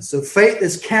righteousness. So faith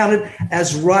is counted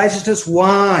as righteousness.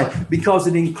 Why? Because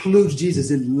it includes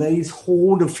Jesus. It lays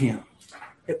hold of him.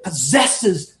 It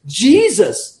possesses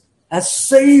Jesus as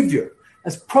Savior,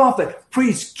 as prophet,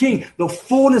 priest, king, the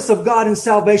fullness of God in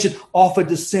salvation offered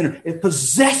to sinner. It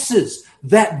possesses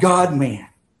that God-man.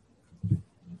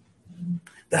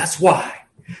 That's why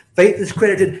faith is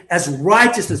credited as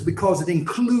righteousness, because it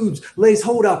includes, lays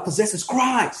hold of, possesses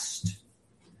Christ.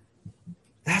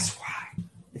 That's why,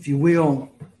 if you will,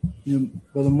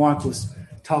 Brother Mark was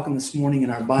talking this morning in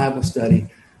our Bible study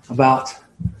about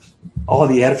all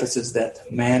the edifices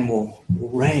that man will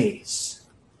raise,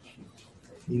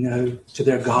 to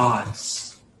their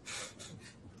gods,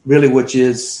 really, which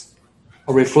is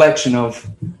a reflection of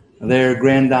their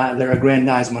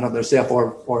aggrandizement of themselves,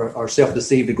 or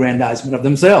self-deceived aggrandizement of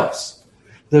themselves.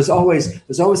 There's always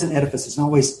an edifice. It's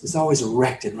always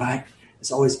erected, right?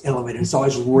 It's always elevated. It's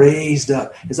always raised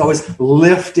up. It's always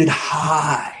lifted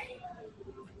high.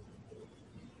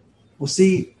 Well,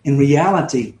 see, in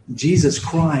reality, Jesus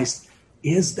Christ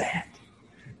is that.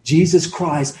 Jesus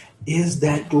Christ is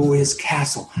that glorious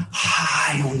castle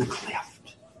high on the cliff.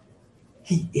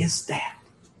 He is that.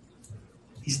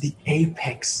 He's the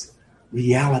apex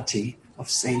reality of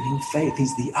saving faith.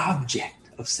 He's the object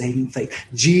of saving faith.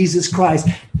 Jesus Christ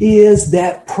is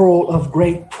that pearl of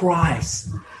great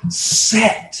price,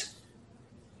 set,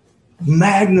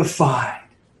 magnified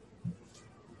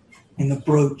in the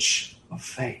brooch of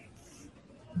faith,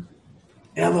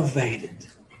 elevated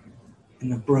in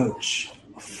the brooch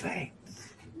of faith.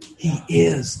 He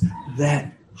is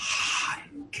that high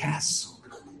castle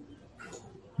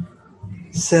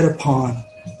set upon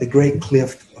the great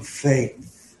cliff of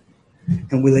faith,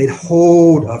 and we laid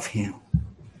hold of him.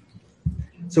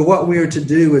 So what we are to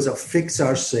do is affix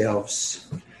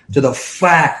ourselves to the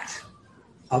fact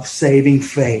of saving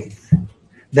faith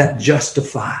that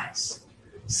justifies.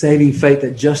 Saving faith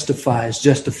that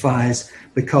justifies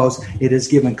because it is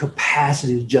given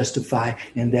capacity to justify,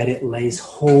 and that it lays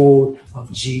hold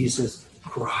of Jesus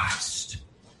Christ.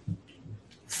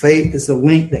 Faith is the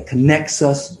link that connects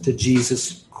us to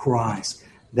Jesus Christ.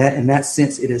 That, in that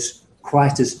sense,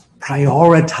 Christ is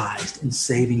prioritized in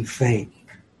saving faith.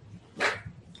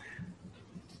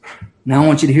 Now I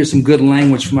want you to hear some good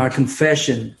language from our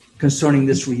confession concerning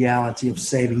this reality of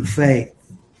saving faith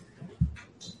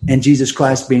and Jesus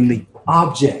Christ being the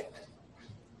object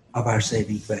of our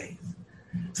saving faith.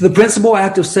 So the principal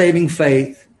acts of saving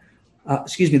faith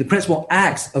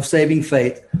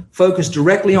focus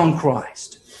directly on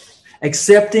Christ,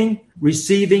 accepting,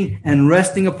 receiving, and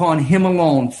resting upon him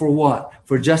alone for what?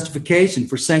 For justification,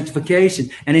 for sanctification,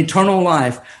 and eternal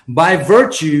life by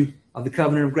virtue of the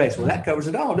covenant of grace. Well, that covers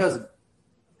it all, doesn't it?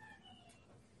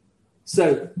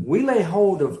 So we lay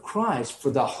hold of Christ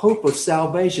for the hope of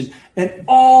salvation and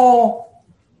all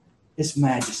its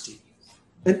majesty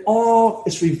and all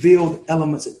its revealed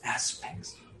elements and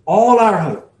aspects. All our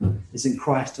hope is in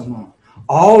Christ alone.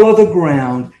 All other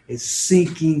ground is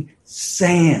sinking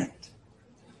sand.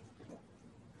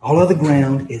 All other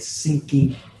ground is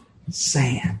sinking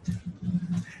sand.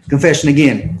 Confession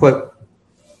again, quote,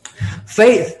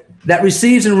 faith that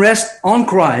receives and rests on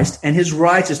Christ and his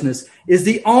righteousness is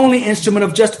the only instrument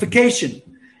of justification.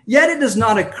 Yet it does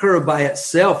not occur by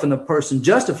itself in the person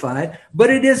justified,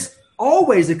 but it is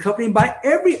always accompanied by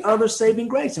every other saving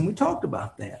grace. And we talked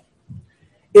about that.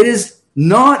 It is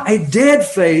not a dead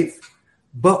faith,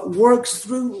 but works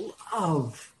through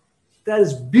love. That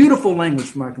is beautiful language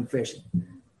from our confession.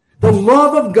 The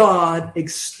love of God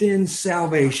extends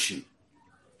salvation.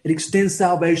 It extends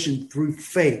salvation through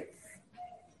faith.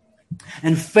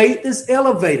 And faith is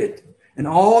elevated. And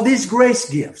all these grace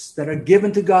gifts that are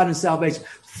given to God in salvation,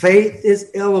 faith is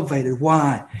elevated.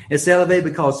 Why? It's elevated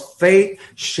because faith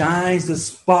shines the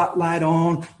spotlight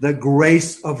on the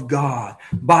grace of God.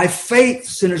 By faith,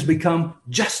 sinners become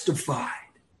justified.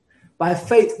 By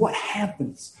faith, what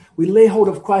happens? We lay hold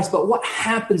of Christ, but what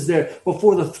happens there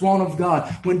before the throne of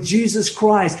God? When Jesus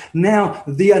Christ, now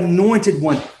the anointed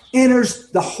one, enters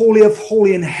the Holy of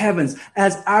Holies in heavens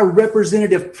as our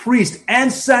representative priest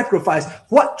and sacrifice.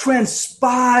 What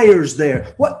transpires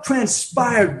there? What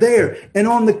transpired there and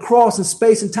on the cross in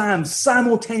space and time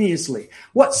simultaneously?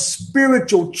 What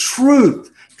spiritual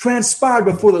truth transpired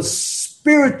before the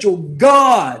spiritual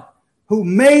God who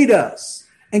made us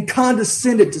and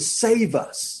condescended to save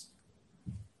us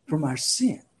from our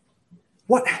sin?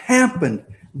 What happened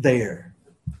there?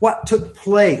 What took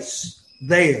place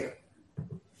there?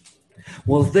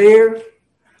 Well, there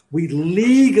we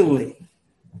legally,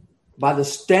 by the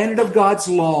standard of God's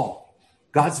law,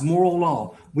 God's moral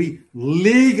law, we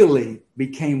legally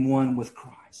became one with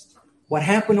Christ. What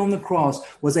happened on the cross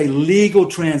was a legal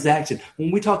transaction. When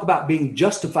we talk about being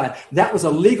justified, that was a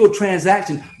legal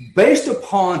transaction based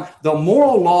upon the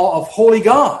moral law of holy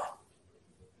God.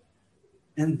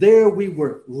 And there we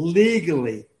were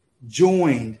legally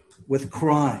joined with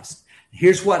Christ.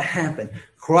 Here's what happened.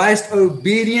 Christ's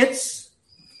obedience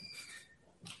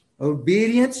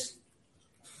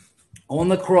on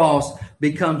the cross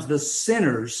becomes the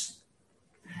sinner's,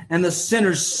 and the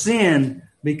sinner's sin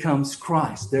becomes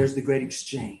Christ. There's the great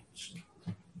exchange.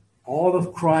 All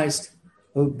of Christ's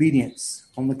obedience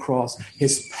on the cross,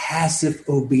 his passive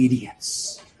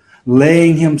obedience,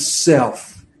 laying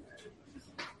himself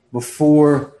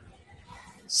before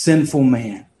sinful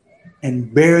man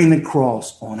and bearing the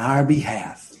cross on our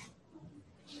behalf.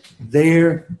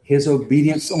 There, his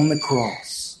obedience on the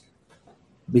cross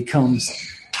becomes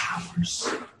ours.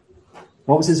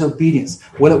 What was his obedience?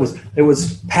 Well, it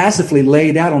was passively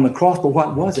laid out on the cross, but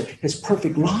what was it? His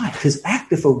perfect life, his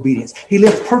active obedience. He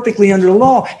lived perfectly under the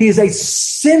law. He is a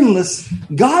sinless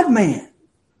God-man.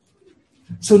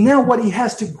 So now what he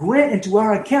has to grant into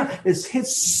our account is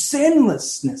his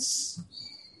sinlessness.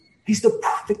 He's the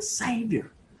perfect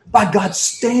Savior. By God's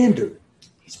standard,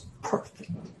 he's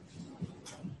perfect.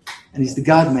 And he's the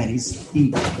God-man. He's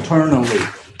eternally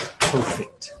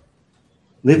perfect,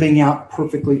 living out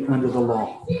perfectly under the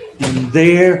law. And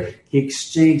there he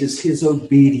exchanges his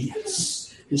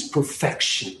obedience, his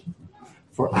perfection,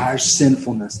 for our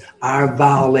sinfulness, our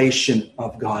violation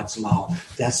of God's law.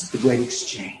 That's the great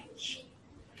exchange.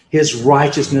 His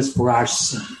righteousness for our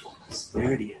sinfulness.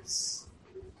 There it is.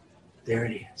 There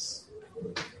it is.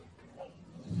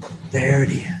 There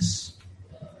it is.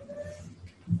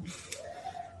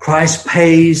 Christ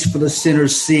pays for the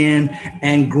sinner's sin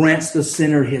and grants the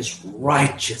sinner his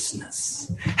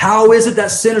righteousness. How is it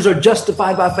that sinners are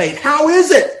justified by faith? How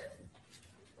is it?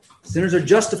 Sinners are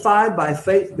justified by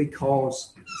faith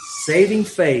because saving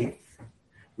faith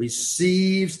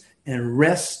receives and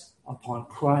rests upon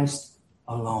Christ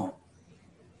alone.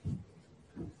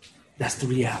 That's the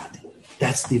reality.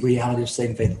 That's the reality of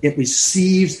saving faith. It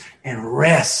receives and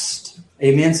rests.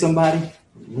 Amen, somebody?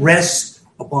 Rests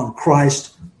upon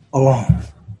Christ alone.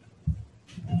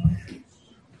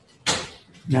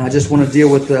 Now, I just want to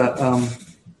deal with a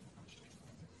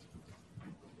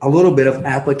little bit of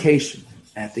application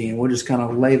at the end. We'll just kind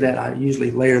of lay that. I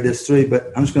usually layer this through,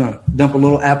 but I'm just going to dump a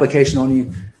little application on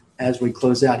you as we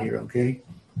close out here, okay?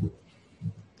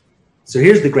 So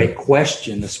here's the great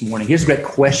question this morning. Here's the great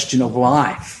question of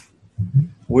life.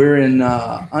 We're in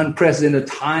unprecedented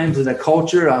times in the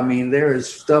culture. I mean, there is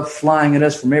stuff flying at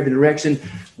us from every direction.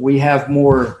 We have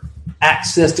more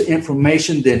access to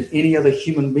information than any other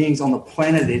human beings on the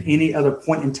planet at any other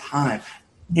point in time.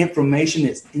 Information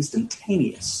is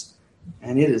instantaneous.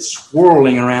 and it is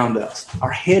swirling around us.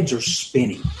 Our heads are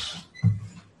spinning.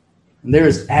 And there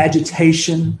is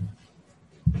agitation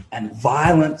and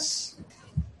violence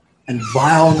and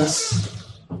vileness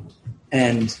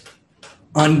and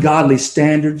ungodly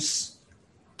standards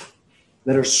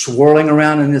that are swirling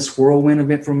around in this whirlwind of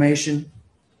information.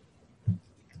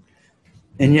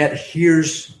 And yet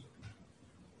here's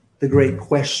the great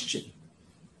question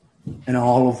in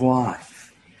all of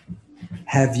life.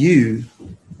 Have you,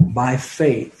 by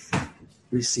faith,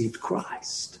 received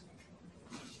Christ?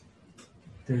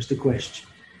 There's the question.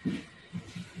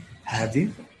 Have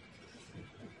you?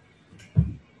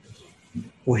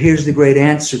 Well, here's the great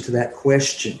answer to that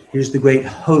question. Here's the great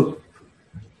hope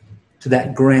to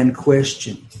that grand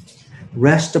question.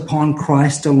 Rest upon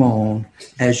Christ alone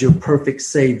as your perfect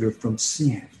Savior from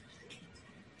sin.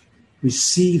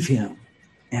 Receive him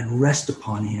and rest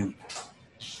upon him,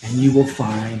 and you will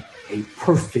find a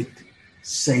perfect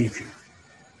Savior.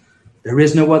 There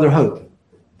is no other hope.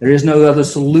 There is no other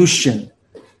solution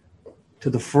to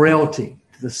the frailty,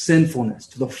 to the sinfulness,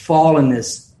 to the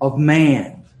fallenness of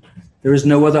man. There is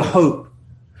no other hope.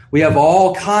 We have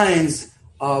all kinds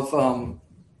of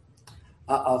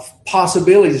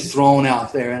possibilities thrown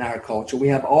out there in our culture. We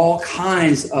have all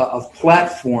kinds of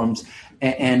platforms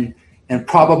and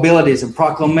probabilities and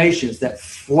proclamations that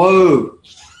flow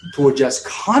towards us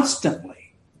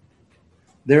constantly.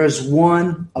 There is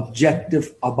one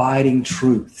objective, abiding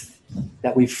truth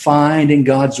that we find in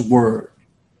God's Word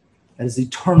that is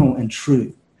eternal and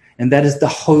true, and that is the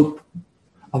hope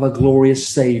of a glorious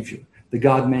Savior, the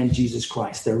God-man Jesus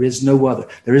Christ. There is no other.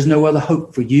 There is no other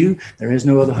hope for you. There is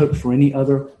no other hope for any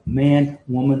other man,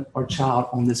 woman, or child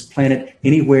on this planet,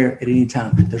 anywhere, at any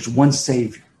time. There's one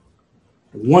Savior,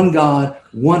 one God,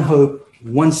 one hope,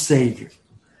 one Savior,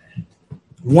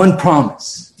 one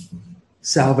promise,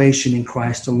 salvation in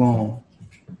Christ alone.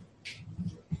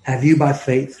 Have you by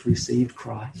faith received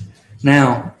Christ?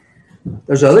 Now,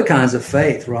 there's other kinds of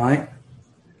faith, right?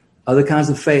 Other kinds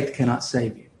of faith cannot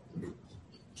save you.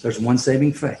 There's one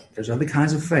saving faith. There's other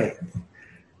kinds of faith.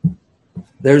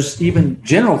 There's even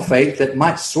general faith that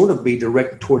might sort of be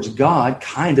directed towards God,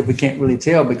 kind of. We can't really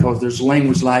tell because there's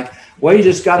language like, well, you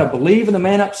just got to believe in the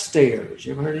man upstairs.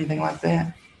 You ever heard anything like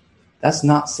that? That's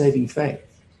not saving faith.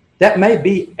 That may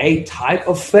be a type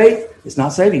of faith. It's not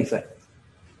saving faith.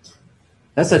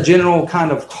 That's a general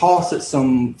kind of toss at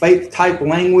some faith-type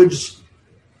language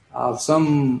of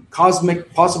some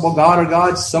cosmic possible God or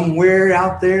gods somewhere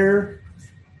out there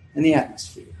in the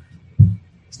atmosphere.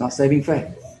 It's not saving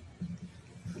faith.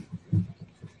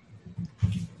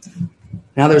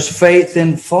 Now there's faith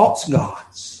in false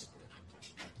gods.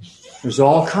 There's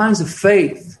all kinds of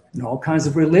faith and all kinds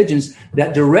of religions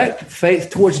that direct faith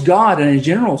towards God in a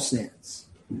general sense.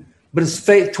 But it's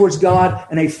faith towards God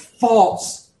in a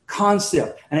false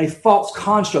concept and a false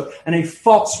construct and a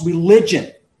false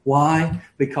religion. Why?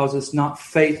 Because it's not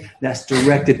faith that's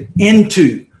directed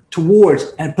into,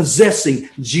 towards, and possessing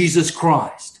Jesus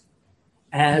Christ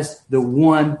as the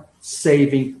one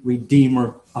saving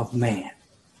Redeemer of man.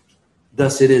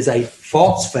 Thus, it is a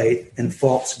false faith and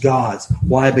false gods.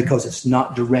 Why? Because it's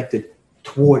not directed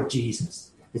toward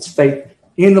Jesus. It's faith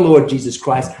in the Lord Jesus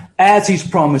Christ as he's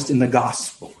promised in the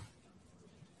gospel.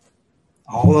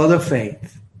 All other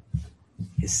faith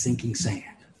is sinking sand.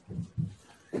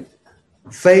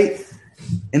 Faith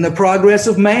in the progress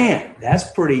of man. That's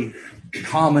pretty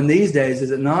common these days,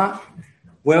 is it not?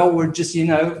 Well, we're just,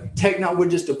 we're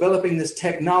just developing this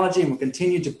technology and we'll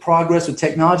continue to progress with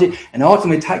technology. And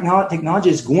ultimately, technology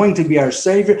is going to be our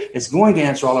Savior. It's going to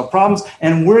answer all our problems.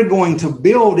 And we're going to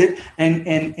build it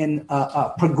and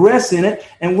progress in it.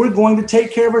 And we're going to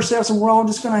take care of ourselves. And we're all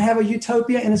just going to have a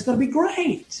utopia. And it's going to be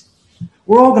great.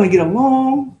 We're all going to get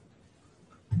along.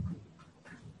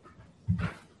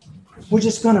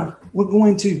 We're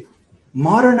going to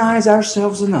modernize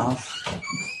ourselves enough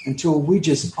until we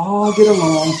just all get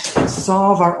along and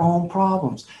solve our own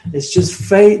problems. It's just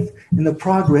faith in the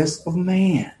progress of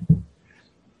man.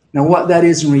 Now, what that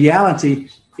is in reality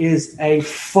is a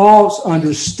false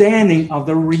understanding of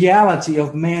the reality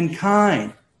of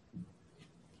mankind.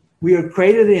 We are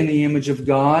created in the image of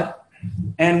God,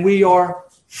 and we are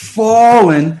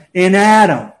fallen in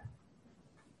Adam.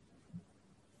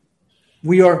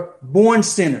 We are born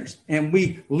sinners, and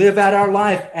we live out our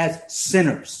life as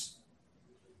sinners.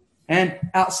 And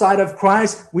outside of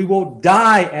Christ, we will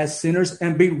die as sinners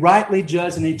and be rightly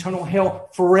judged in eternal hell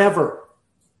forever.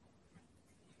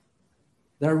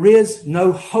 There is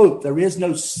no hope. There is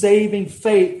no saving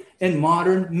faith in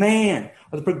modern man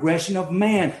or the progression of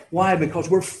man. Why? Because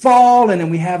we're fallen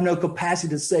and we have no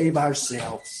capacity to save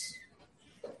ourselves.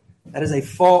 That is a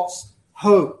false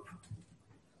hope.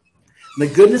 The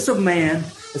goodness of man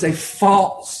is a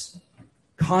false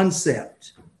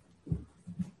concept.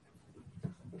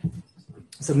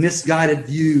 It's a misguided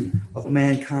view of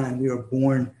mankind. We are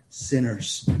born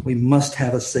sinners. We must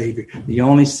have a Savior. The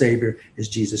only Savior is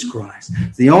Jesus Christ.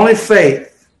 The only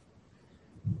faith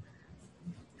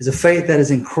is a faith that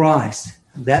is in Christ.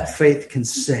 That faith can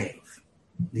save.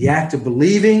 The act of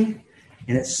believing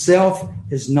in itself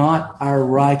is not our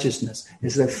righteousness.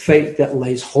 It's a faith that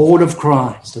lays hold of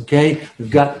Christ, okay? We've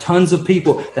got tons of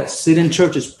people that sit in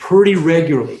churches pretty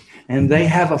regularly, and they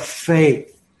have a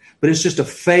faith. But it's just a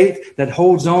faith that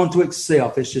holds on to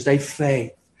itself. It's just a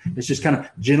faith. It's just kind of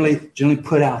generally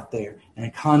put out there, and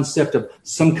a concept of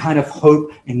some kind of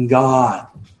hope in God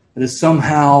that is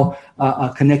somehow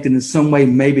connected in some way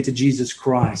maybe to Jesus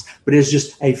Christ. But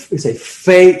it's a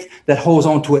faith that holds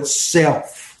on to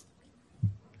itself.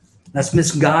 That's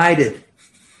misguided.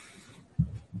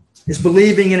 It's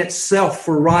believing in itself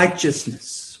for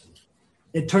righteousness.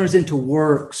 It turns into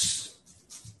works,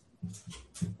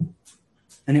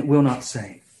 and it will not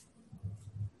save.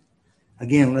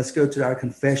 Again, let's go to our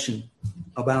confession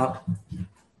about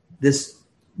this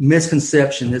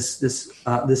misconception, this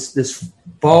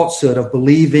falsehood of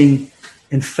believing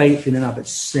in faith in and of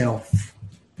itself.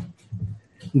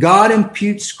 God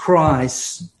imputes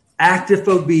Christ's active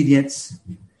obedience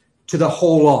to the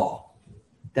whole law.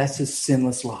 That's his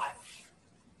sinless life.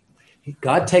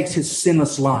 God takes his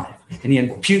sinless life and he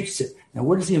imputes it. Now,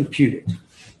 where does he impute it?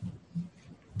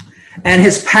 And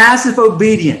his passive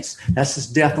obedience, that's his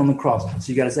death on the cross.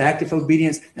 So you got his active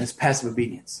obedience and his passive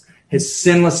obedience. His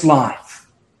sinless life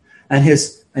and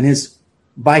his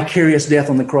vicarious death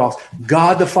on the cross.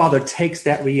 God the Father takes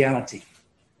that reality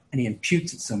and he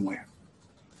imputes it somewhere.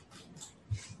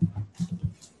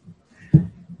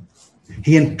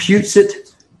 He imputes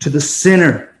it to the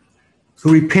sinner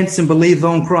who repents and believes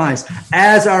on Christ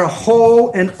as our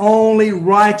whole and only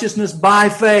righteousness by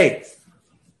faith.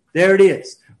 There it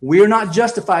is. We are not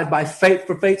justified by faith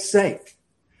for faith's sake.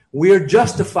 We are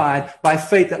justified by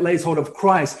faith that lays hold of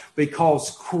Christ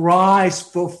because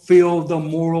Christ fulfilled the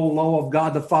moral law of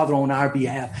God the Father on our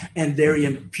behalf, and there he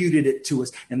imputed it to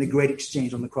us in the great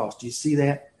exchange on the cross. Do you see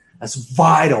that? That's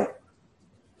vital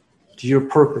to your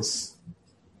purpose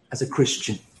as a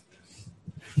Christian.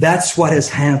 That's what has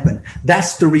happened.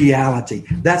 That's the reality.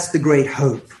 That's the great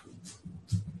hope.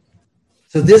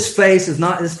 So this faith is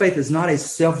not a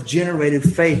self-generated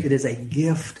faith. It is a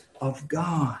gift of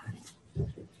God.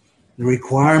 The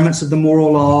requirements of the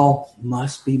moral law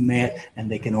must be met,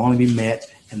 and they can only be met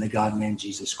in the God-man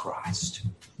Jesus Christ.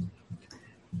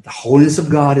 The holiness of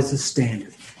God is the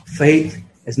standard. Faith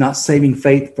is not saving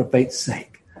faith for faith's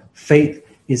sake. Faith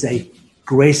is a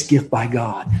grace gift by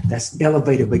God that's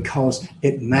elevated because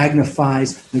it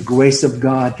magnifies the grace of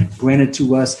God granted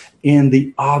to us in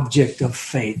the object of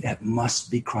faith that must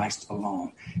be Christ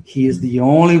alone. He is the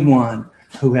only one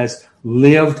who has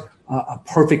lived a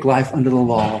perfect life under the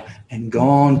law and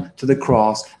gone to the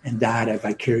cross and died a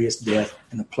vicarious death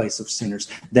in the place of sinners,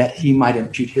 that he might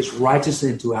impute his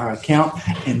righteousness into our account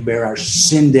and bear our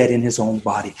sin debt in his own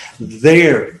body.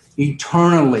 There,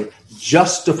 eternally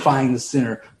justifying the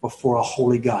sinner before a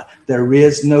holy God. There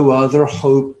is no other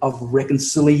hope of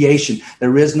reconciliation.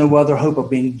 There is no other hope of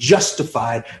being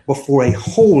justified before a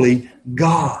holy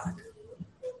God.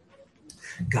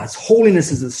 God's holiness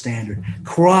is the standard.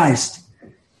 Christ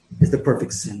is the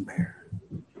perfect sin bearer.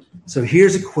 So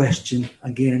here's a question,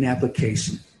 again, an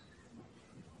application.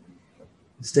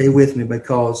 Stay with me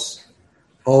because,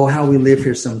 how we live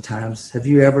here sometimes. Have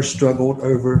you ever struggled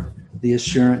over the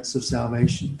assurance of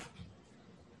salvation?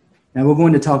 Now, we're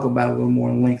going to talk about it a little more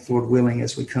in length, Lord willing,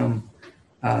 as we come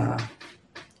and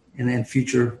in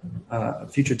future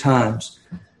times.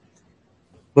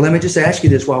 But let me just ask you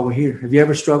this while we're here. Have you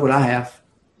ever struggled? I have.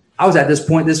 I was at this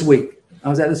point this week. I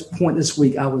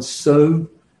was so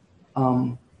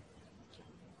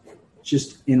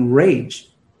just enraged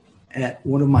at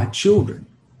one of my children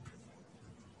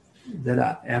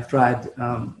that after I'd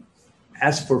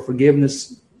asked for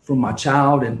forgiveness from my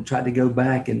child and tried to go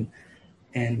back and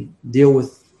deal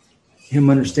with him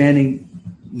understanding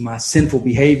my sinful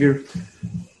behavior,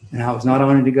 and I was not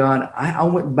honoring to God. I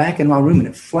went back in my room and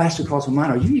it flashed across my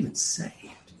mind, are you even saved?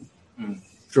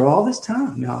 After all this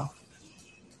time, y'all,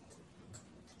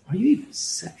 are you even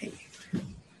saved?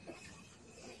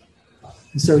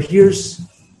 And so here's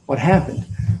what happened.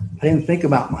 I didn't think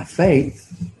about my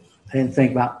faith. I didn't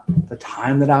think about the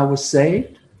time that I was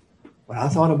saved. What I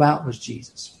thought about was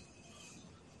Jesus.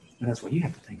 And that's what you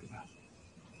have to think about.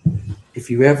 If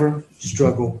you ever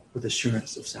struggle with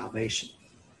assurance of salvation,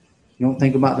 You don't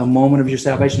think about the moment of your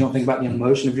salvation. You don't think about the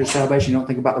emotion of your salvation. You don't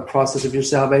think about the process of your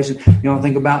salvation. You don't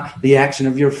think about the action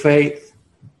of your faith.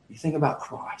 You think about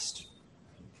Christ,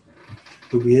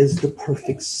 who is the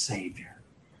perfect Savior,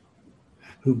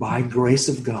 who by grace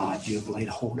of God you have laid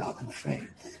hold of in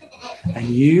faith. And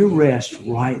you rest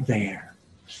right there,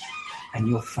 and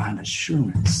you'll find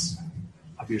assurance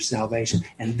of your salvation.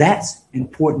 And that's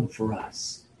important for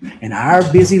us in our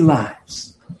busy lives,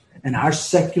 in our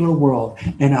secular world,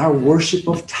 in our worship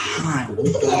of time.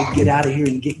 We've got to get out of here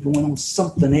and get going on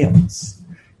something else.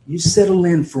 You settle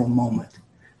in for a moment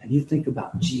and you think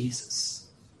about Jesus,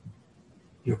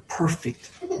 your perfect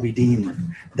Redeemer.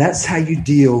 That's how you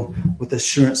deal with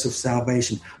assurance of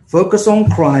salvation. Focus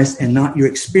on Christ and not your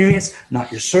experience,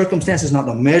 not your circumstances, not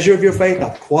the measure of your faith,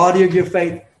 not the quality of your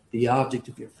faith, the object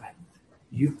of your faith.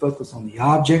 You focus on the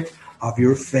object of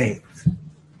your faith.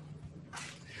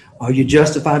 Are you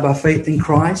justified by faith in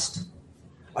Christ?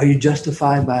 Are you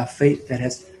justified by a faith that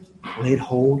has laid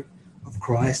hold of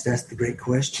Christ? That's the great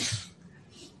question.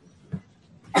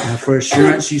 Now, for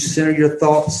assurance, you center your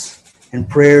thoughts and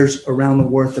prayers around the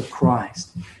worth of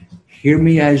Christ. Hear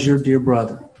me as your dear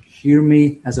brother. Hear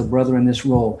me as a brother in this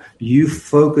role. You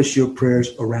focus your prayers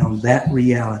around that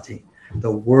reality, the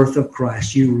worth of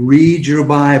Christ. You read your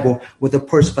Bible with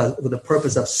the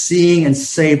purpose of seeing and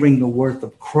savoring the worth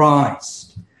of Christ.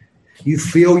 You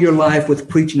fill your life with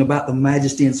preaching about the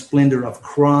majesty and splendor of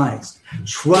Christ.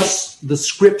 Trust the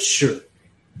Scripture.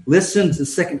 Listen to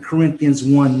 2 Corinthians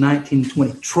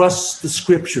 1:19-20. Trust the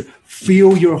Scripture.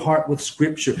 Fill your heart with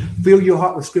Scripture. Fill your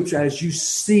heart with Scripture as you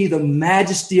see the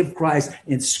majesty of Christ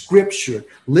in Scripture.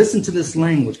 Listen to this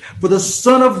language. For the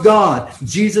Son of God,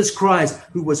 Jesus Christ,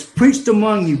 who was preached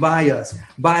among you by us,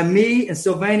 by me and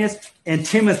Silvanus and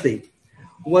Timothy,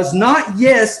 was not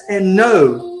yes and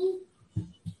no,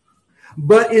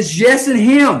 but is yes in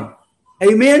him.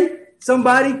 Amen?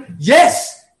 Somebody?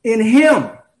 Yes in him.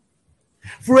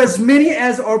 For as many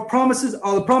as are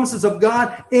the promises of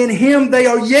God, in him they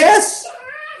are yes.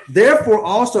 Therefore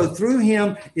also through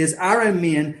him is our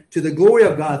amen to the glory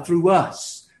of God through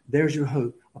us. There's your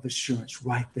hope of assurance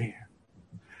right there.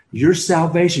 Your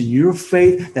salvation, your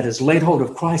faith that has laid hold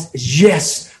of Christ is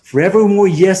yes. Forevermore,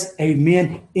 yes,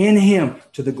 amen, in him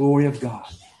to the glory of God.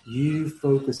 You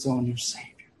focus on your Savior.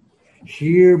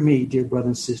 Hear me, dear brother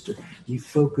and sister. You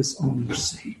focus on your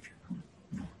Savior.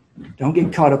 Don't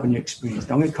get caught up in your experience.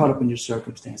 Don't get caught up in your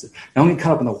circumstances. Don't get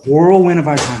caught up in the whirlwind of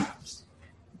our times.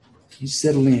 You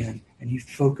settle in and you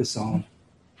focus on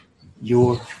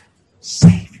your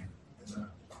Savior.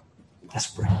 Let's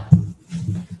pray.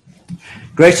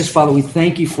 Gracious Father, we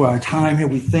thank you for our time here.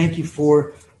 We thank you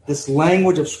for this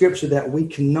language of Scripture that we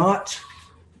cannot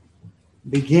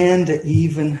begin to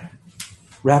even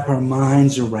wrap our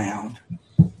minds around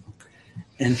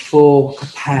in full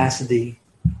capacity.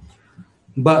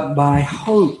 But by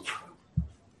hope,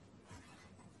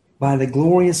 by the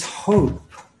glorious hope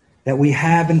that we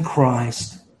have in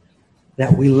Christ,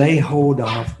 that we lay hold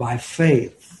of by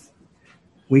faith,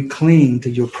 we cling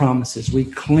to your promises. We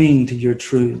cling to your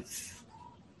truth.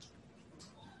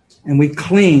 And we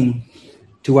cling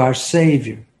to our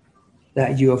Savior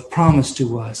that you have promised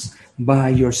to us by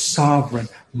your sovereign,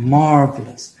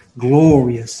 marvelous,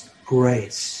 glorious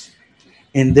grace.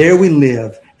 And there we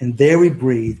live, and there we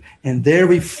breathe, and there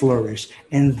we flourish,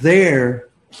 and there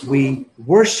we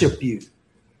worship you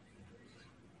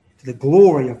to the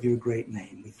glory of your great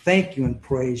name. We thank you and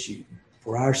praise you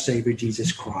for our Savior,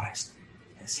 Jesus Christ.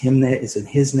 It's in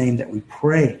his name that we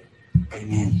pray.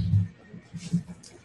 Amen.